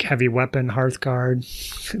like heavy weapon Hearthguard,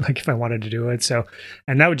 like if I wanted to do it. So,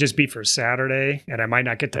 and that would just be for Saturday, and I might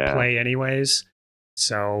not get to play anyways.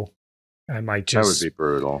 So I might just, that would be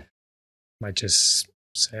brutal. Might just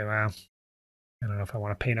say, well, I don't know if I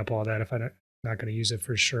want to paint up all that if I'm not going to use it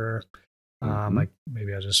for sure.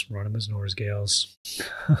 Maybe I'll just run them as Norse Gales.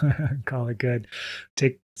 Call it good.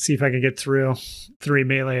 See if I can get through 3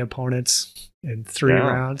 melee opponents in 3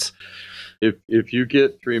 rounds. If you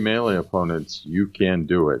get 3 melee opponents, you can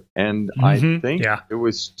do it. And I think it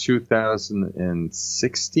was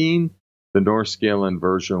 2016, the Norse Gale in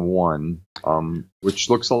version 1, which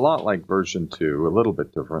looks a lot like version 2, a little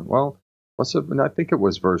bit different. Well, I think it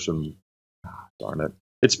was version. Darn it.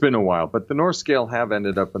 It's been a while, but the Norse Gale have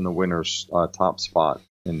ended up in the winner's top spot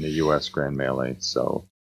in the U.S. Grand Melee, so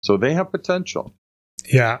they have potential.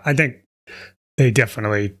 Yeah, I think they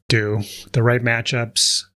definitely do. The right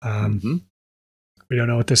matchups. We don't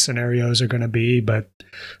know what the scenarios are going to be, but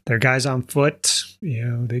they're guys on foot.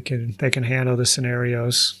 They can handle the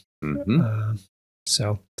scenarios.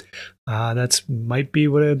 So that's might be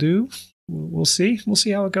what I'll do. We'll see. We'll see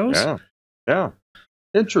how it goes. Yeah.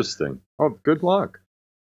 Interesting. Oh, good luck.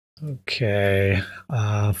 Okay.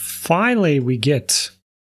 Finally, we get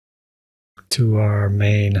to our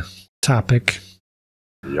main topic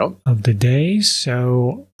of the day.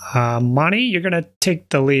 So, Monty, you're going to take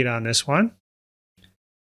the lead on this one.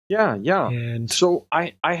 Yeah. And so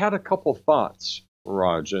I had a couple thoughts,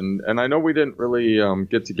 Rodge, and I know we didn't really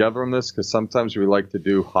get together on this because sometimes we like to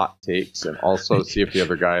do hot takes and also see if the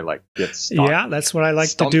other guy gets stuck. Yeah, that's what I like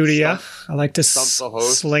to do to you. I like to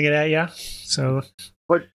sling it at you. So,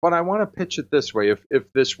 but I want to pitch it this way: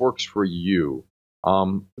 if this works for you,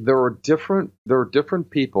 there are different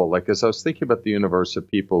people. Like as I was thinking about the universe of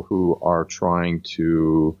people who are trying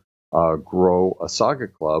to grow a Saga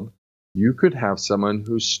club. You could have someone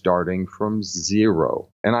who's starting from 0.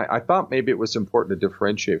 And I thought maybe it was important to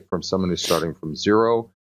differentiate from someone who's starting from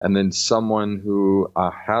 0 and then someone who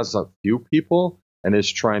has a few people and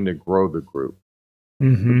is trying to grow the group.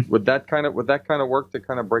 Would that kind of work to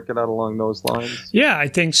kind of break it out along those lines? Yeah, I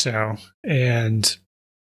think so. And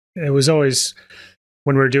it was always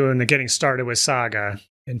when we were doing the Getting Started with Saga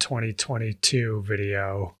in 2022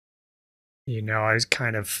 video, I was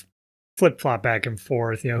kind of flip-flop back and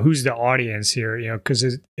forth, who's the audience here, because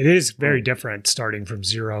it is very different starting from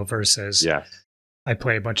 0 versus I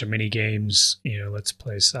play a bunch of mini games, let's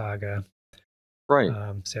play Saga. Right.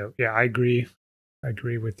 So yeah, I agree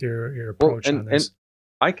with your approach on this.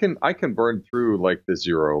 And I can burn through the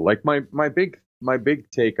 0. Like my big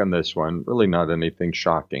take on this one, really not anything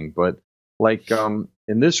shocking, but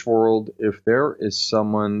in this world, if there is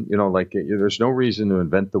someone, there's no reason to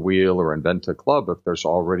invent the wheel or invent a club if there's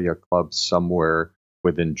already a club somewhere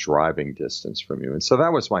within driving distance from you. And so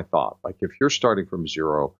that was my thought. If you're starting from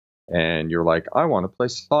 0 and you're like, I want to play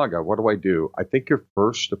Saga, what do? I think your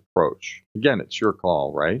first approach, again, it's your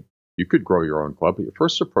call, right? You could grow your own club, but your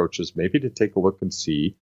first approach is maybe to take a look and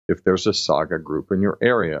see if there's a Saga group in your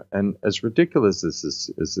area. And as ridiculous as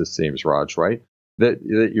this seems, Rodge, right? That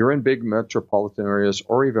you're in big metropolitan areas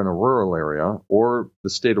or even a rural area or the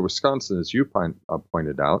state of Wisconsin, as you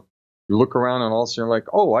pointed out, you look around and all of a sudden you're like,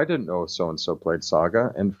 oh, I didn't know so-and-so played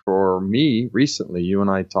Saga. And for me, recently, you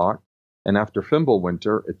and I talked, and after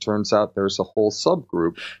Fimbulwinter, it turns out there's a whole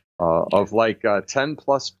subgroup of 10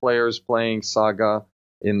 plus players playing Saga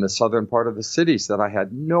in the southern part of the cities that I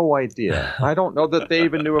had no idea. I don't know that they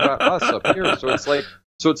even knew about us up here. So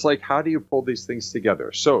it's like, how do you pull these things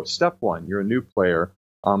together? So step 1, you're a new player.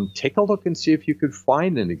 Take a look and see if you could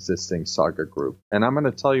find an existing Saga group. And I'm going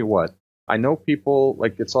to tell you what, I know people,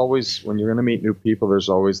 it's always, when you're going to meet new people, there's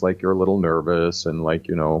always you're a little nervous and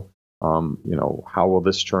how will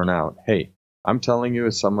this turn out? Hey, I'm telling you,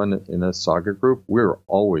 as someone in a Saga group, we're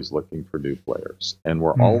always looking for new players and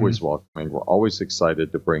we're always welcoming. We're always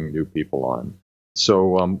excited to bring new people on.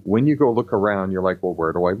 So when you go look around, you're like, well,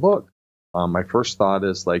 where do I look? My first thought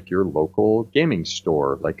is your local gaming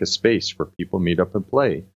store, a space where people meet up and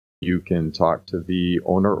play. You can talk to the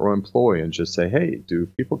owner or employee and just say, hey, do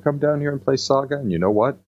people come down here and play Saga? And you know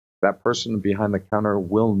what? That person behind the counter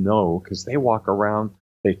will know because they walk around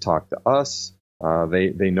They talk to us.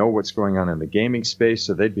 They know what's going on in the gaming space,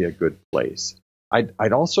 so they'd be a good place.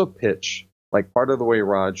 I'd also pitch, like, part of the way,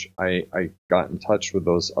 Rodge, I got in touch with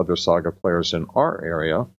those other Saga players in our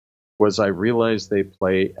area was I realized they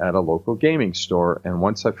play at a local gaming store. And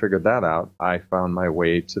once I figured that out, I found my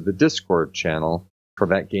way to the Discord channel for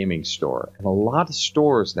that gaming store. And a lot of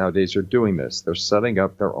stores nowadays are doing this. They're setting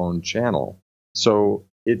up their own channel. So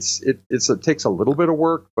it takes a little bit of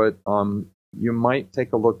work, but you might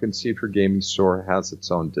take a look and see if your gaming store has its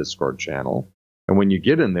own Discord channel. And when you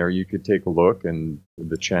get in there, you could take a look, and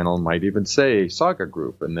the channel might even say Saga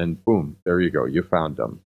Group, and then boom, there you go, you found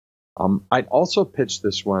them. I'd also pitch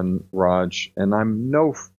this one, Rodge, and I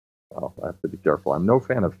have to be careful. I'm no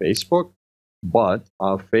fan of Facebook, but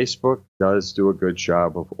Facebook does do a good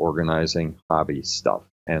job of organizing hobby stuff.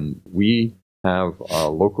 And we have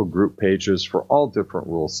local group pages for all different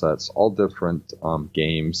rule sets, all different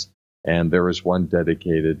games, and there is one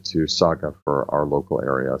dedicated to Saga for our local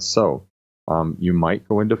area. So you might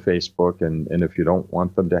go into Facebook, and if you don't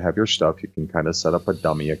want them to have your stuff, you can kind of set up a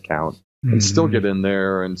dummy account and still get in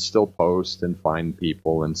there and still post and find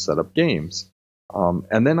people and set up games.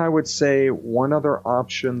 And then I would say one other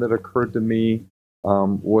option that occurred to me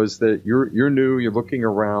was that you're new, you're looking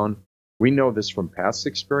around. We know this from past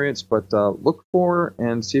experience, but look for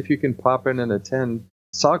and see if you can pop in and attend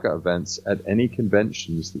Saga events at any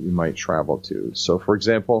conventions that you might travel to. So, for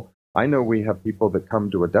example, I know we have people that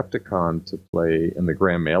come to ADEPTICON to play in the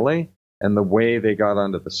Grand Melee, and the way they got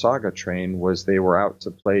onto the Saga train was they were out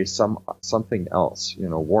to play something else,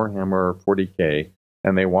 Warhammer 40K,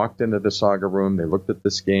 and they walked into the Saga room, they looked at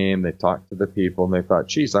this game, they talked to the people, and they thought,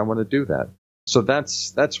 geez, I want to do that. So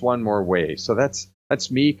that's one more way. So that's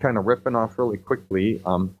me kind of ripping off really quickly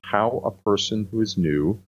how a person who is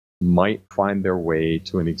new might find their way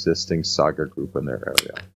to an existing Saga group in their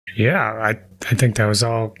area. Yeah, I think that was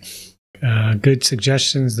all good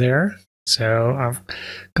suggestions there. So a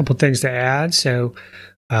couple things to add. So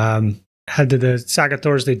head to the Saga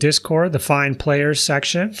Thursday Discord, the Find Players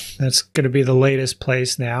section. That's going to be the latest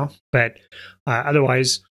place now. But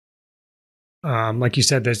otherwise, like you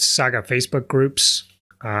said, there's Saga Facebook groups.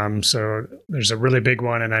 So there's a really big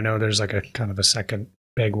one, and I know there's like a kind of a second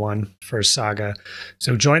big one for Saga.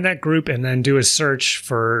 So join that group and then do a search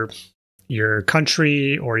for your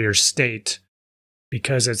country or your state,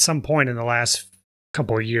 because at some point in the last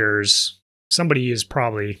couple of years, somebody is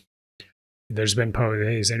probably, there's been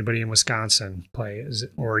hey, is anybody in Wisconsin play?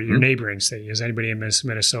 Or your neighboring state, is anybody in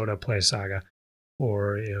Minnesota play Saga?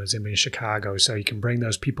 Or is anybody in Chicago? So you can bring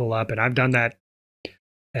those people up. And I've done that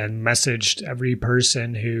and messaged every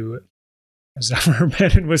person who has ever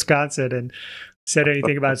been in Wisconsin and said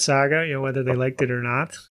anything about Saga, whether they liked it or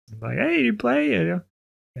not. I'm like, hey, you play?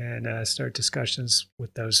 And start discussions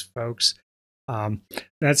with those folks.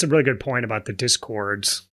 That's a really good point about the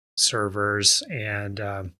Discords servers. And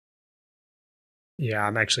I'm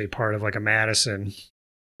actually part of like a Madison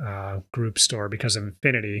group store because of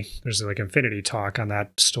Infinity. There's like Infinity talk on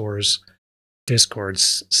that store's Discord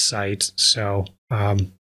site. So I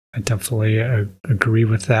definitely agree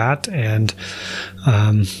with that. And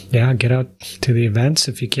get out to the events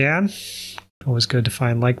if you can. Always good to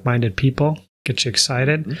find like-minded people, get you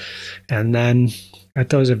excited. And then at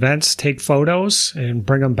those events, take photos and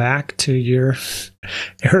bring them back to your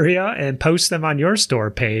area and post them on your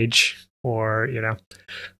store page, or,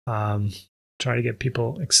 try to get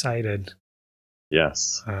people excited.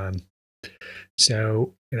 Yes.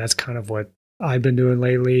 So that's kind of what I've been doing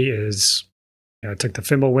lately is, I took the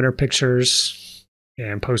Fimble winter pictures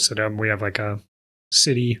and posted them. We have like a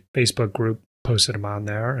city Facebook group, posted them on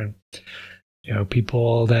there. And,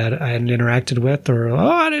 people that I hadn't interacted with, or,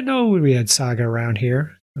 I didn't know we had Saga around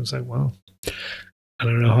here. I was like, well, I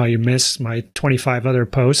don't know how you missed my 25 other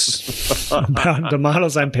posts about the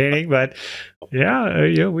models I'm painting, but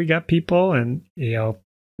we got people, and,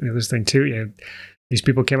 this thing too, these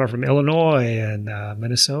people came up from Illinois and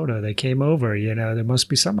Minnesota. They came over. There must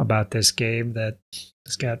be something about this game that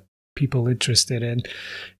has got people interested in.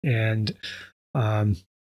 And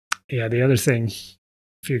the other thing,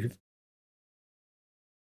 if you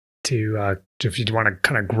want to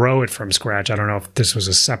kind of grow it from scratch, I don't know if this was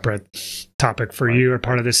a separate topic for you or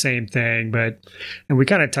part of the same thing, and we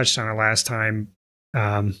kind of touched on it last time.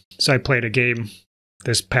 So I played a game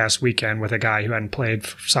this past weekend with a guy who hadn't played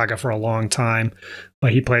Saga for a long time,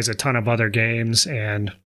 but he plays a ton of other games.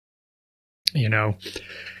 And,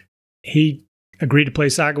 he agreed to play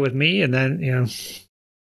Saga with me. And then,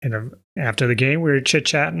 after the game, we were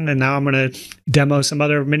chit-chatting, and now I'm going to demo some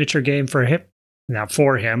other miniature game for him. Not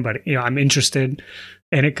for him, but, I'm interested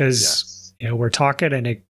in it because, we're talking, and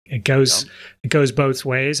it goes both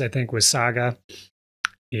ways. I think with Saga,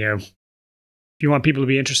 if you want people to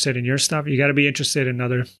be interested in your stuff, you got to be interested in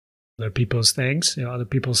other people's things, other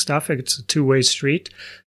people's stuff. It's a two-way street.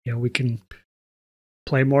 We can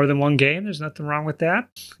play more than one game. There's nothing wrong with that.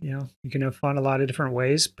 You can have fun a lot of different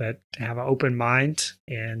ways, but have an open mind.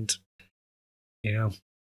 And,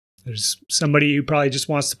 there's somebody who probably just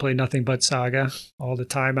wants to play nothing but Saga all the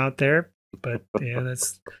time out there. But,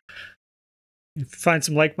 if you find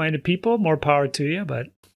some like-minded people, more power to you, but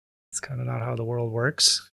it's kind of not how the world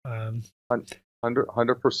works.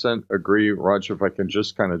 100% agree, Roger. If I can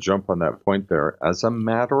just kind of jump on that point there. As a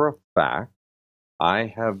matter of fact,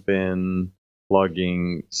 I have been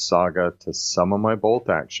plugging Saga to some of my bolt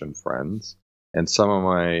action friends, and some of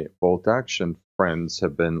my bolt action friends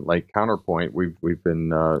have been like Counterpoint. We've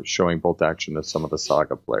been showing bolt action to some of the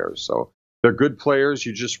Saga players. So they're good players.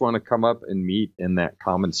 You just want to come up and meet in that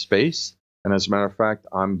common space. And as a matter of fact,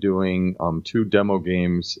 I'm doing 2 demo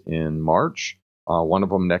games in March. One of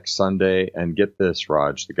them next Sunday. And get this,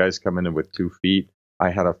 Rodge, the guy's coming in with 2 feet. I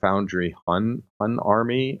had a Foundry Hun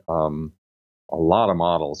army, a lot of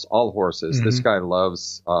models, all horses. Mm-hmm. This guy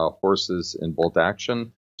loves horses in bolt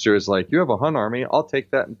action. So he was like, "You have a Hun army? I'll take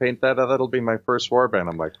that and paint that. That'll be my first warband."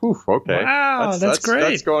 I'm like, "Oof, okay, wow, that's great.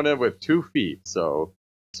 That's going in with 2 feet." So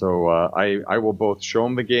I will both show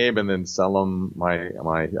him the game and then sell him my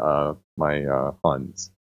Huns.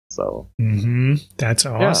 So that's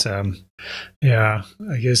awesome. Yeah,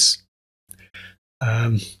 I guess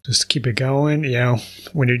just keep it going.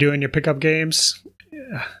 When you're doing your pickup games,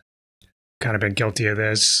 kind of been guilty of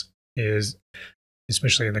this, is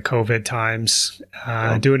especially in the COVID times,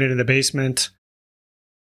 doing it in the basement.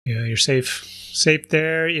 You're safe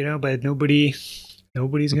there, but nobody's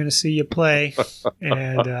going to see you play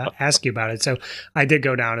and ask you about it. So I did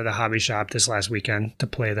go down to the hobby shop this last weekend to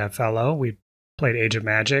play that fellow. We played Age of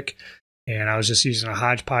Magic, and I was just using a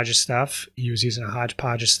hodgepodge of stuff. He was using a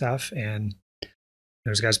hodgepodge of stuff, and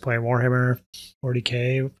there's guys playing Warhammer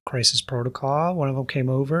 40K, Crisis Protocol. One of them came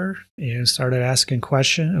over and started asking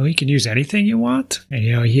questions. Oh, you can use anything you want.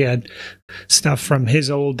 And, he had stuff from his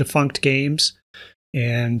old defunct games.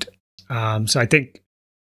 And so I think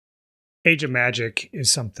Age of Magic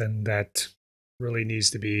is something that really needs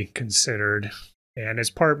to be considered. And it's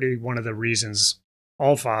partly one of the reasons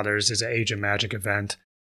AllFathers is an Age of Magic event.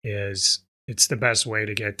 It's the best way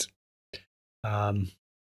to get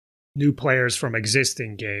new players from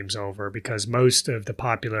existing games over, because most of the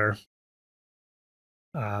popular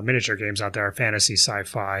miniature games out there are fantasy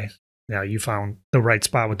sci-fi. Now, you found the right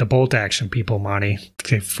spot with the bolt action people, Monty,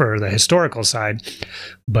 for the historical side.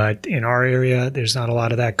 But in our area, there's not a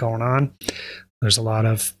lot of that going on. There's a lot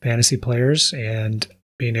of fantasy players, and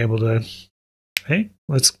being able to, hey,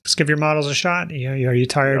 let's give your models a shot. Are you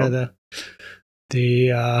tired of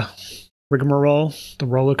the rigmarole, the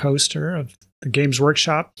roller coaster of the Games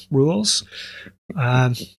Workshop rules?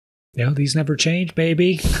 These never change,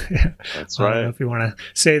 baby. That's right. I don't know if you want to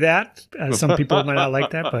say that. Some people might not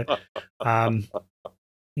like that, but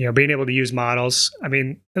being able to use models. I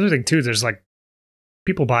mean, the other thing too, there's like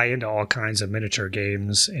people buy into all kinds of miniature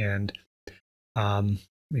games, and a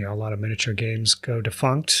lot of miniature games go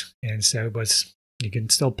defunct, and so but you can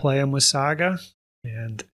still play them with Saga,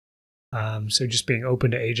 and so just being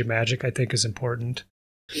open to Age of Magic, I think, is important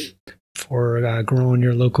for growing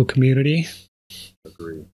your local community.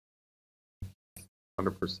 Agree.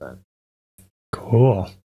 100%. Cool.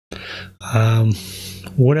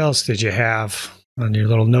 What else did you have on your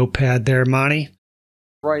little notepad there, Monty?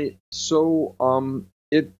 Right. So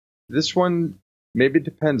this one maybe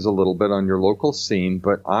depends a little bit on your local scene,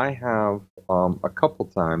 but I have a couple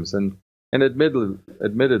times, and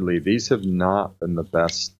admittedly, these have not been the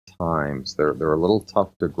best times. They're a little tough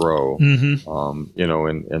to grow, in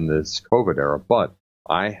this COVID era. But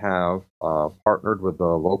I have partnered with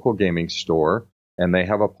a local gaming store, and they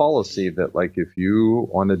have a policy that, like, if you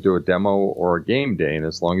want to do a demo or a game day, and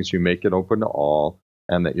as long as you make it open to all,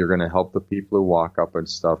 and that you're going to help the people who walk up and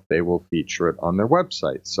stuff, they will feature it on their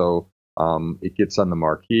website. So it gets on the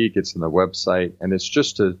marquee, it gets on the website, and it's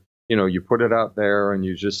just you put it out there and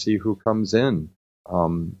you just see who comes in.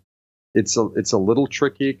 It's a little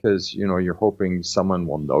tricky because, you're hoping someone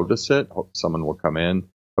will notice it, someone will come in.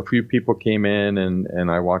 A few people came in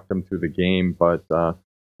and I walked them through the game, but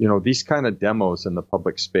these kind of demos in the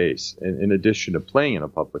public space, in addition to playing in a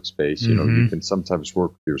public space, you can sometimes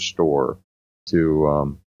work with your store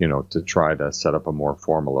to try to set up a more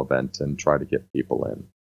formal event and try to get people in.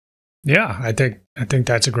 Yeah, I think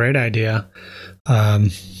that's a great idea.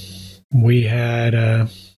 We had a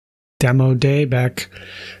demo day back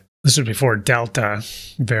This was before Delta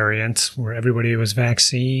variant, where everybody was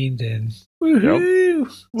vaccinated and woohoo,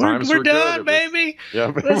 we're done, baby.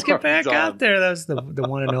 Yeah, let's get back out there. That was the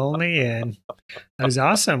one and only, and that was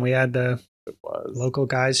awesome. We had the local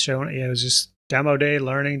guys showing. Yeah, it was just demo day,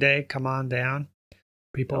 learning day. Come on down.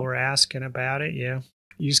 People were asking about it. Yeah,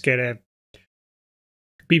 you just gotta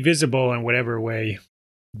be visible in whatever way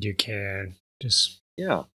you can. Just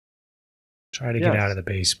try to get out of the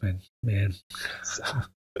basement, man.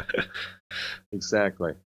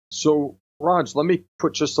 Exactly. So, Rodge, let me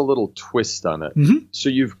put just a little twist on it. So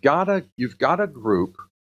you've got a group,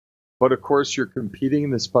 but of course you're competing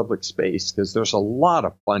in this public space because there's a lot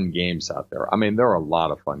of fun games out there. I mean, there are a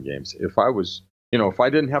lot of fun games. If I was, if I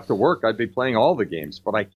didn't have to work, I'd be playing all the games,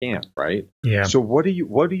 but I can't, right? Yeah. So what do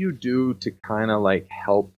you do to kind of like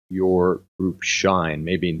help your group shine?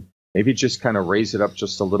 Maybe just kind of raise it up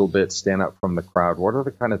just a little bit, stand out from the crowd. What are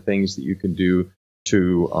the kind of things that you can do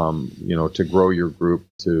to to grow your group,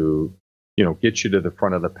 to get you to the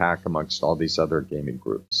front of the pack amongst all these other gaming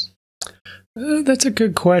groups? That's a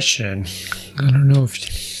good question. I don't know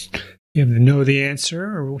if you know the answer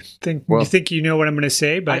or you think you know what I'm going to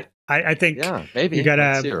say, but I think maybe you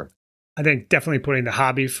gotta. I think definitely putting the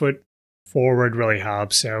hobby foot forward really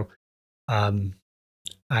helps. So,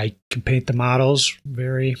 I can paint the models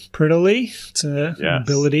very prettily. It's an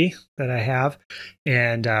ability that I have.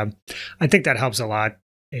 And I think that helps a lot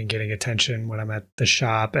in getting attention when I'm at the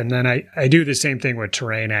shop. And then I do the same thing with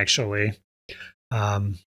terrain, actually.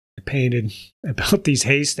 I built these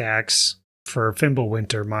haystacks for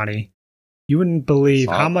Fimbulwinter, Monty. You wouldn't believe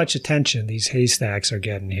how much attention these haystacks are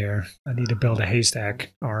getting here. I need to build a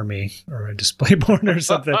haystack army or a display board or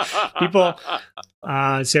something. People,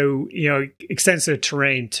 so, extensive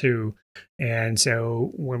terrain too. And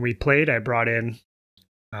so when we played, I brought in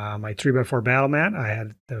my 3x4 battle mat. I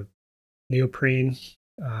had the neoprene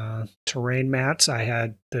terrain mats. I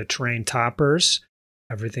had the terrain toppers.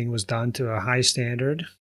 Everything was done to a high standard.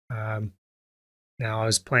 Now I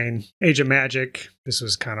was playing Age of Magic. This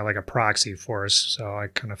was kind of like a proxy for us, so I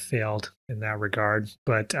kind of failed in that regard.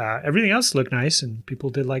 But everything else looked nice, and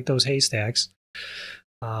people did like those haystacks.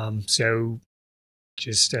 So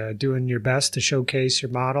just doing your best to showcase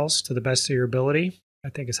your models to the best of your ability, I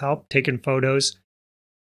think has helped. Taking photos,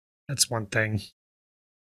 that's one thing.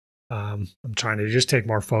 I'm trying to just take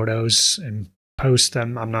more photos and post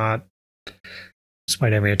them. I'm not,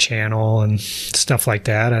 despite having a channel and stuff like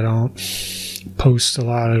that, I don't post a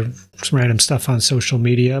lot of random stuff on social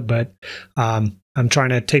media, but I'm trying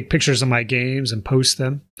to take pictures of my games and post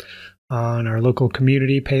them on our local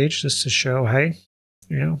community page just to show, hey,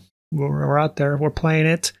 we're out there, we're playing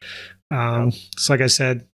it. So like I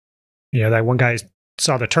said, that one guy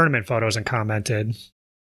saw the tournament photos and commented,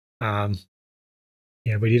 but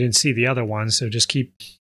you didn't see the other ones, so just keep,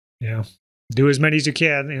 do as many as you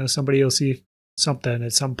can. Somebody will see something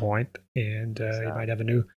at some point, and you might have a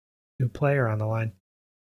new player on the line.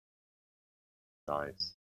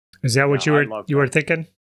 Nice. Is that what you were thinking?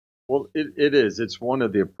 Well, it is. It's one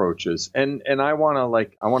of the approaches, and I want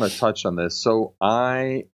to touch on this. So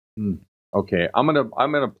I'm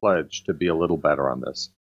gonna pledge to be a little better on this.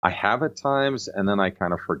 I have at times, and then I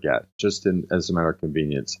kind of forget, just as a matter of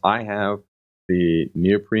convenience. I have the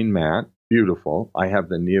neoprene mat, beautiful. I have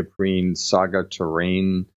the neoprene Saga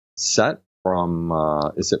terrain set from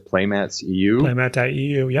is it Playmats EU?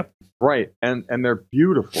 Playmat.eu, yep. Right, and they're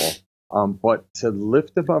beautiful. But to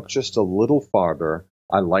lift them up just a little farther,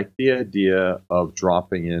 I like the idea of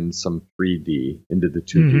dropping in some 3D into the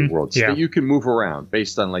 2D world, so that you can move around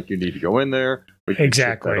based on you need to go in there. We can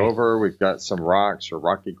shift that over. We've got some rocks or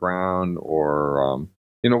rocky ground or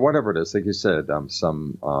whatever it is. Like you said,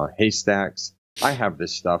 some haystacks. I have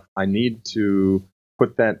this stuff. I need to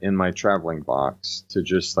put that in my traveling box to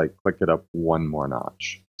just click it up one more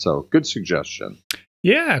notch. So good suggestion.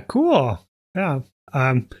 Yeah, cool. Yeah.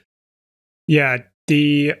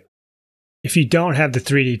 If you don't have the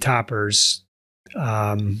 3D toppers,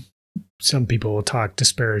 some people will talk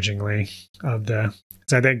disparagingly of I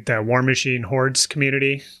think the War Machine Hordes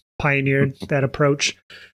community pioneered that approach,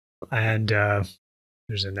 and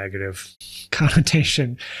there's a negative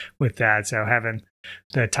connotation with that. So having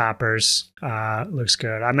the toppers looks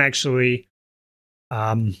good. I'm actually,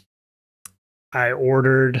 I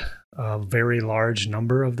ordered a very large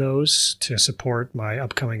number of those to support my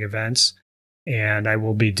upcoming events, and I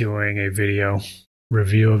will be doing a video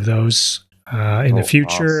review of those in the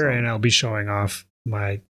future, awesome. And I'll be showing off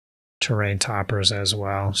my terrain toppers as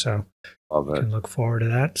well. So you can look forward to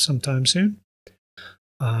that sometime soon.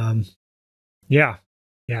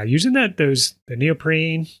 Using the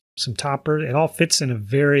neoprene, some topper, it all fits in a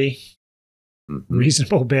very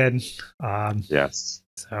reasonable bid. Yes.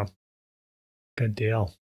 So good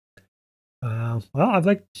deal. Well, I've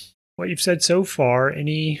liked what you've said so far.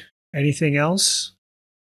 Anything else?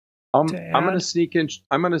 I'm going to sneak in.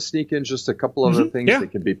 I'm going to sneak in just a couple other things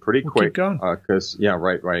that can be pretty quick. Because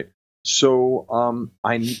right. So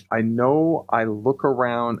I know I look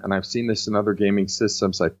around and I've seen this in other gaming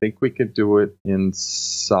systems. I think we could do it in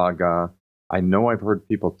Saga. I know I've heard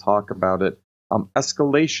people talk about it.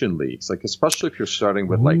 Escalation leagues, like especially if you're starting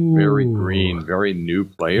with like very green, very new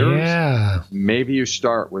players. Yeah. Maybe you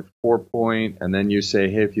start with 4 point and then you say,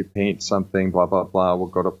 hey, if you paint something, blah, blah, blah, we'll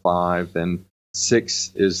go to 5. Then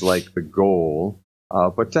 6 is like the goal.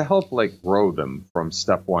 But to help like grow them from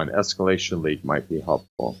step 1, escalation league might be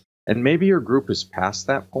helpful. And maybe your group is past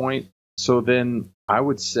that point. So then I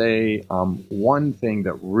would say one thing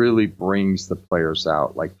that really brings the players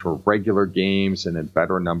out, like for regular games and in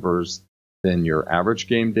better numbers than your average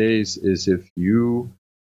game days, is if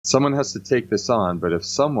someone has to take this on, but if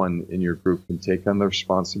someone in your group can take on the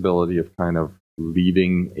responsibility of kind of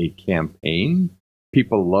leading a campaign,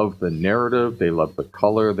 people love the narrative, they love the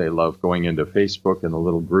color, they love going into Facebook in a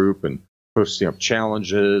little group and posting up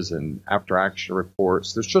challenges and after action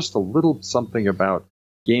reports. There's just a little something about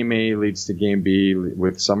game A leads to game B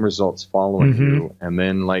with some results following you, and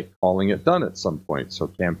then like calling it done at some point. So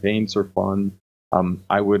campaigns are fun.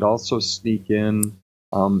 I would also sneak in,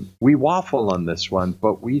 we waffle on this one,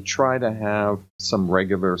 but we try to have some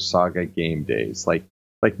regular Saga game days. Like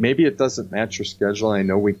maybe it doesn't match your schedule. I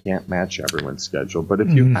know we can't match everyone's schedule, but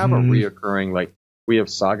if you have a reoccurring, like we have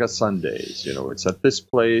Saga Sundays, it's at this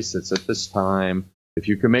place, it's at this time. If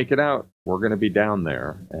you can make it out, we're going to be down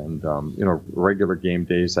there. And, regular game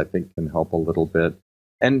days, I think, can help a little bit.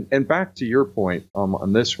 And back to your point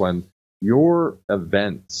on this one, your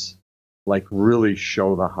events like really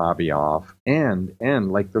show the hobby off, and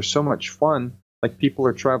like they're so much fun. Like people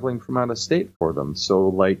are traveling from out of state for them. So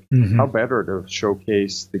like how better to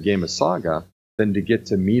showcase the game of Saga than to get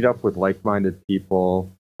to meet up with like-minded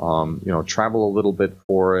people, travel a little bit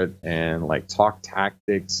for it and like talk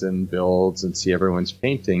tactics and builds and see everyone's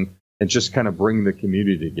painting and just kind of bring the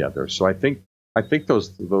community together. So I think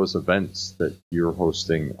those events that you're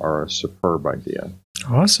hosting are a superb idea.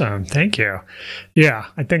 Awesome. Thank you. Yeah,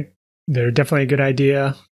 I think they're definitely a good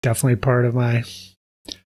idea. Definitely part of my,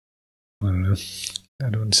 I don't know, I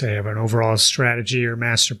don't say I have an overall strategy or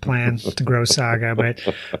master plan to grow Saga, but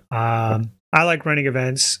I like running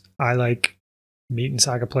events. I like meeting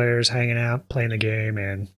Saga players, hanging out, playing the game,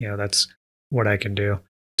 and that's what I can do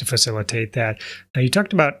to facilitate that. Now, you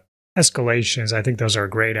talked about escalations. I think those are a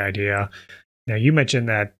great idea. Now, you mentioned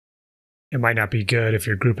that it might not be good if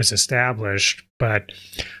your group is established, but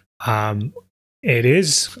it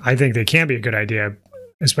is. I think they can be a good idea,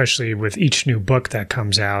 especially with each new book that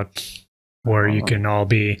comes out, where you can all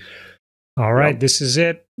be, all right, this is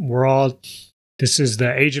it. This is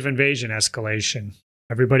the Age of Invasion escalation.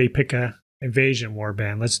 Everybody pick a invasion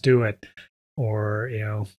warband. Let's do it. Or,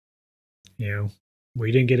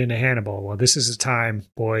 we didn't get into Hannibal. Well, this is the time,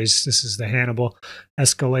 boys. This is the Hannibal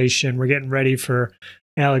escalation. We're getting ready for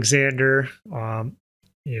Alexander, and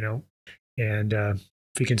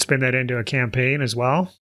if you can spin that into a campaign as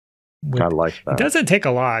well. I like that. It doesn't take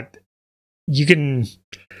a lot. You can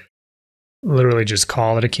literally just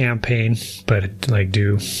call it a campaign, but like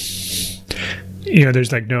there's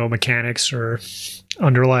like no mechanics or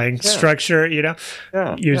underlying structure, you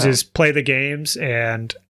just play the games,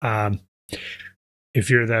 and if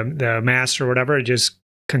you're the master or whatever, just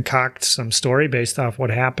concoct some story based off what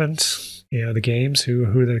happened, the games, who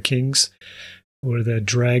are the kings, who are the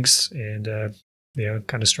dregs, and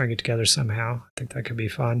kind of string it together somehow. I think that could be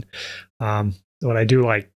fun. What I do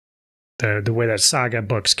like, the way that Saga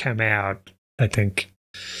books come out, I think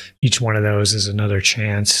each one of those is another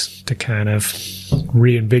chance to kind of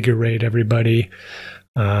reinvigorate everybody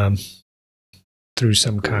through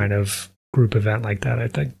some kind of group event like that, I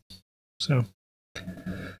think. So,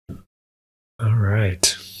 all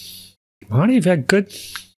right. Monty, you've had good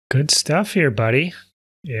stuff here, buddy.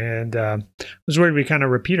 And I was worried we kind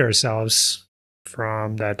of repeat ourselves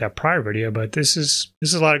from that prior video, but this is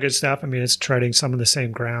a lot of good stuff. I mean, it's treading some of the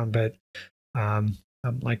same ground, but I'm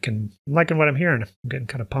liking what I'm hearing. I'm getting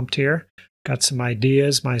kind of pumped here. Got some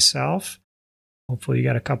ideas myself. Hopefully you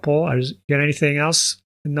got a couple. You got anything else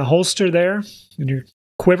in the holster there, in your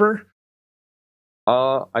quiver?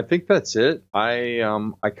 I think that's it. I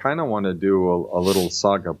kind of want to do a little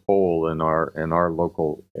Saga poll in our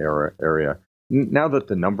local area. Now that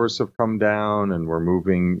the numbers have come down and we're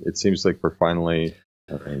moving, it seems like we're finally,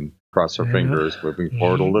 cross our fingers, moving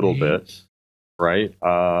forward a little bit, right?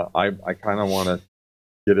 I kind of want to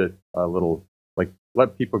get a little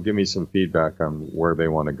let people give me some feedback on where they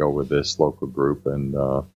want to go with this local group, and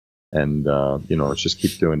you know, let's just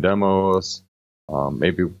keep doing demos.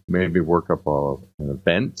 Maybe work up an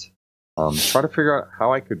event. Try to figure out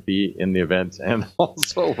how I could be in the event and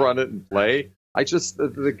also run it and play.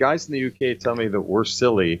 The guys in the UK tell me that we're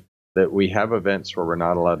silly that we have events where we're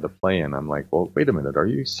not allowed to play in. I'm like, well, wait a minute, are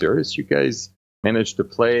you serious? You guys manage to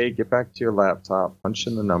play, get back to your laptop, punch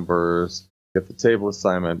in the numbers, get the table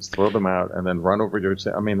assignments, throw them out, and then run over to your.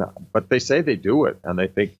 I mean, but they say they do it, and they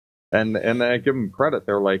think, and I give them credit.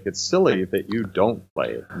 They're like, it's silly that you don't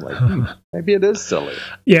play it. I'm like, maybe it is silly.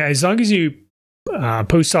 Yeah, as long as you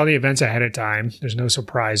post all the events ahead of time, there's no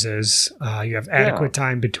surprises. You have adequate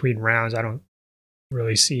time between rounds. I don't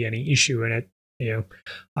really see any issue in it. You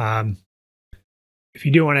know, if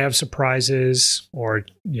you do want to have surprises, or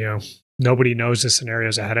you know, nobody knows the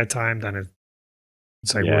scenarios ahead of time, then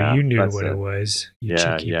it's like, well, you knew what it was. You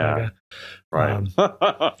cheeky bugger. Right.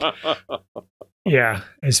 Yeah,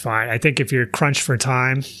 it's fine. I think if you're crunched for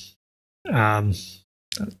time, kind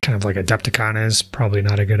of like ADEPTICON is, probably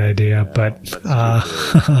not a good idea. But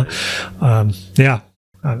yeah,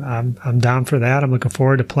 I'm down for that. I'm looking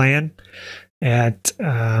forward to playing at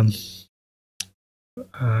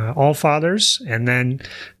AllFathers, and then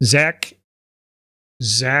Zach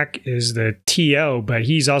is the TO, but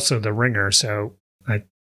he's also the ringer. So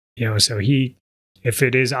so he, if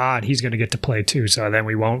it is odd, he's going to get to play too. So then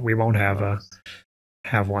we won't have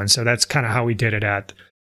one. So that's kind of how we did it at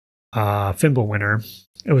Fimbulwinter.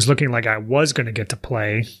 It was looking like I was going to get to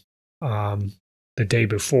play the day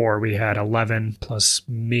before. We had 11 plus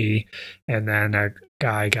me, and then a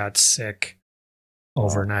guy got sick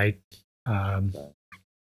overnight.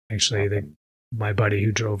 Actually, my buddy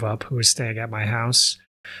who drove up, who was staying at my house,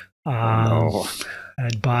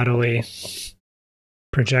 had bodily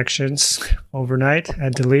projections overnight,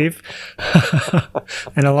 had to leave,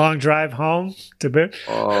 and a long drive home to boot.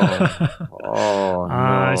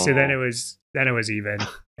 No. So then it was even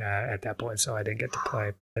at that point, so I didn't get to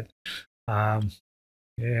play. But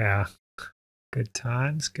yeah, good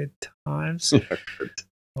times.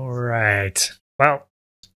 All right. Well,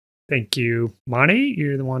 thank you, Monty.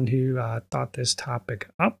 You're the one who thought this topic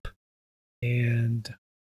up, and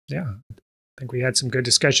yeah, I think we had some good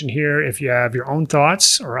discussion here. If you have your own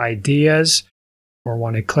thoughts or ideas, or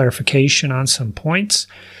wanted clarification on some points,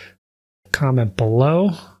 comment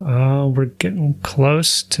below. We're getting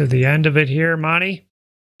close to the end of it here, Monty.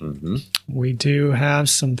 Mm-hmm. We do have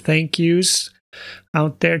some thank yous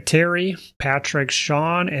out there. Terry, Patrick,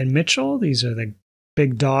 Sean, and Mitchell. These are the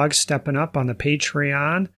big dogs stepping up on the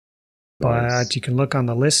Patreon. Nice. But you can look on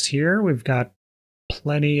the list here. We've got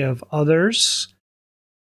plenty of others.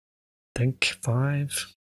 I think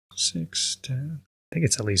 5, 6, 10. I think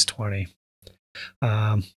it's at least 20.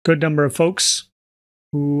 Good number of folks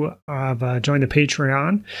who have joined the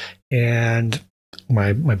Patreon. And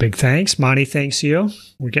my big thanks. Monty, thanks you.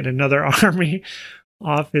 We're getting another army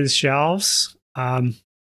off his shelves. I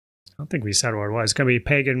don't think we said what it was. It's going to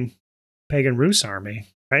be Pagan Rus army,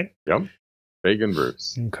 right? Yep. Pagan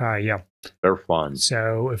Rus. Okay, yeah. They're fun.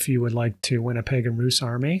 So if you would like to win a Pagan Rus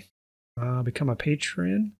army, become a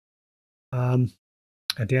patron.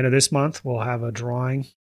 At the end of this month, we'll have a drawing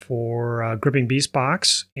for Gripping Beast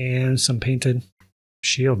box and some painted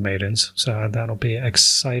shield maidens. So that'll be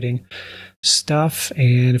exciting stuff.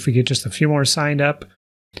 And if we get just a few more signed up,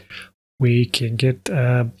 we can get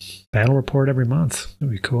a battle report every month.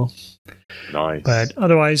 That'd be cool. Nice. But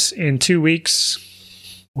otherwise, in 2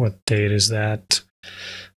 weeks, what date is that?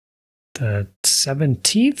 The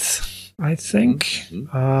 17th, I think,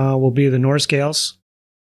 will be the Norse Gales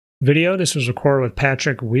video. This was recorded with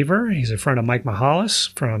Patrick Weaver. He's a friend of Mike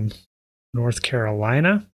Mahalis from North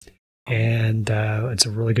Carolina. And it's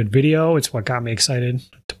a really good video. It's what got me excited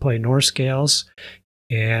to play Norse Gales.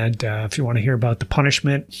 And if you want to hear about the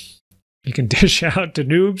punishment you can dish out to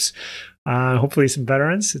noobs, hopefully some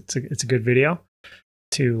veterans, it's a good video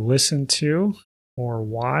to listen to or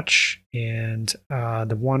watch. And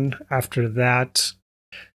the one after that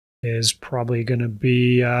is probably going to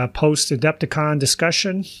be post ADEPTICON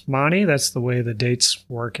discussion. Monty, that's the way the dates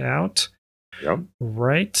work out. Yep.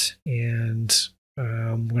 Right. And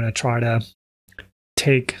I'm going to try to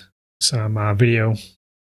take some video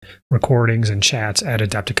recordings and chats at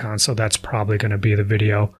ADEPTICON. So that's probably going to be the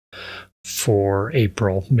video for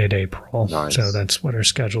April, mid-April. Nice. So that's what our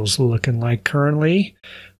schedule's looking like currently.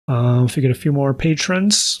 If we get a few more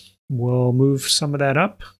patrons, we'll move some of that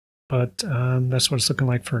up. But that's what it's looking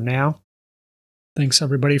like for now. Thanks,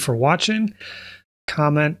 everybody, for watching.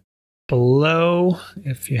 Comment below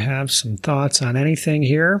if you have some thoughts on anything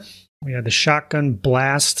here. We had the shotgun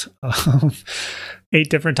blast of 8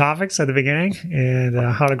 different topics at the beginning, and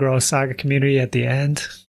how to grow a Saga community at the end.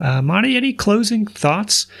 Monty, any closing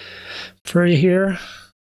thoughts for you here?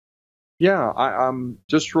 Yeah, I'm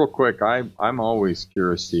just real quick. I'm always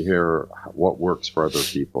curious to hear what works for other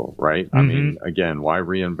people, right? I mean, again, why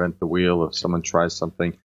reinvent the wheel if someone tries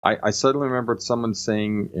something? I suddenly remembered someone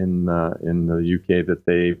saying in the UK that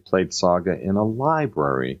they played Saga in a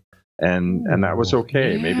library, and that was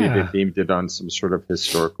okay. Yeah. Maybe they themed it on some sort of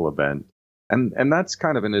historical event, and that's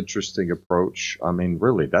kind of an interesting approach. I mean,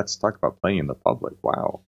 really, that's talk about playing in the public.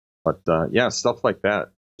 Wow, but yeah, stuff like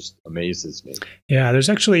that just amazes me. Yeah, that's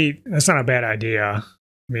not a bad idea. I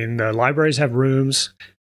mean, the libraries have rooms.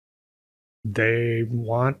 They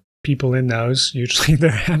want people in those. Usually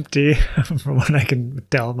they're empty from what I can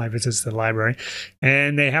tell my visits to the library.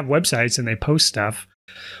 And they have websites and they post stuff.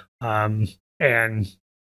 And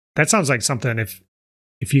that sounds like something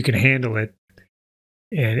if you can handle it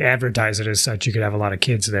and advertise it as such, you could have a lot of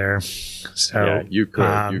kids there. So yeah, you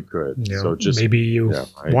could. So just maybe you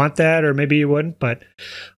want that, or maybe you wouldn't. But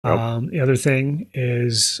the other thing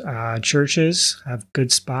is churches have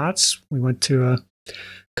good spots. We went to a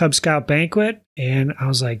Cub Scout banquet, and I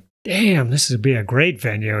was like, damn, this would be a great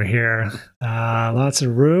venue here. Lots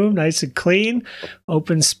of room, nice and clean,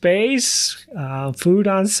 open space, food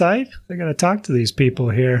on site. They're going to talk to these people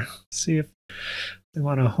here, see if they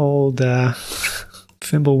want to hold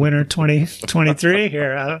Fimble Winter 2023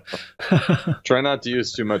 here. Try not to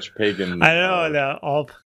use too much pagan. I know,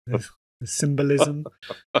 the symbolism.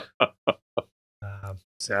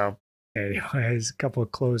 So anyways, a couple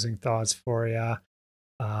of closing thoughts for you.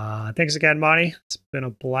 Thanks again, Monty. It's been a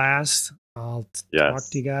blast. I'll talk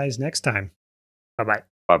to you guys next time. Bye-bye.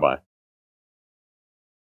 Bye-bye.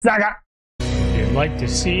 Saga! If you'd like to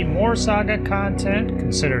see more Saga content,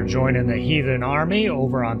 consider joining the Heathen Army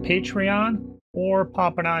over on Patreon or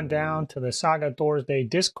popping on down to the Saga Thursday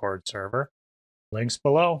Discord server. Links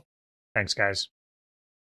below. Thanks, guys.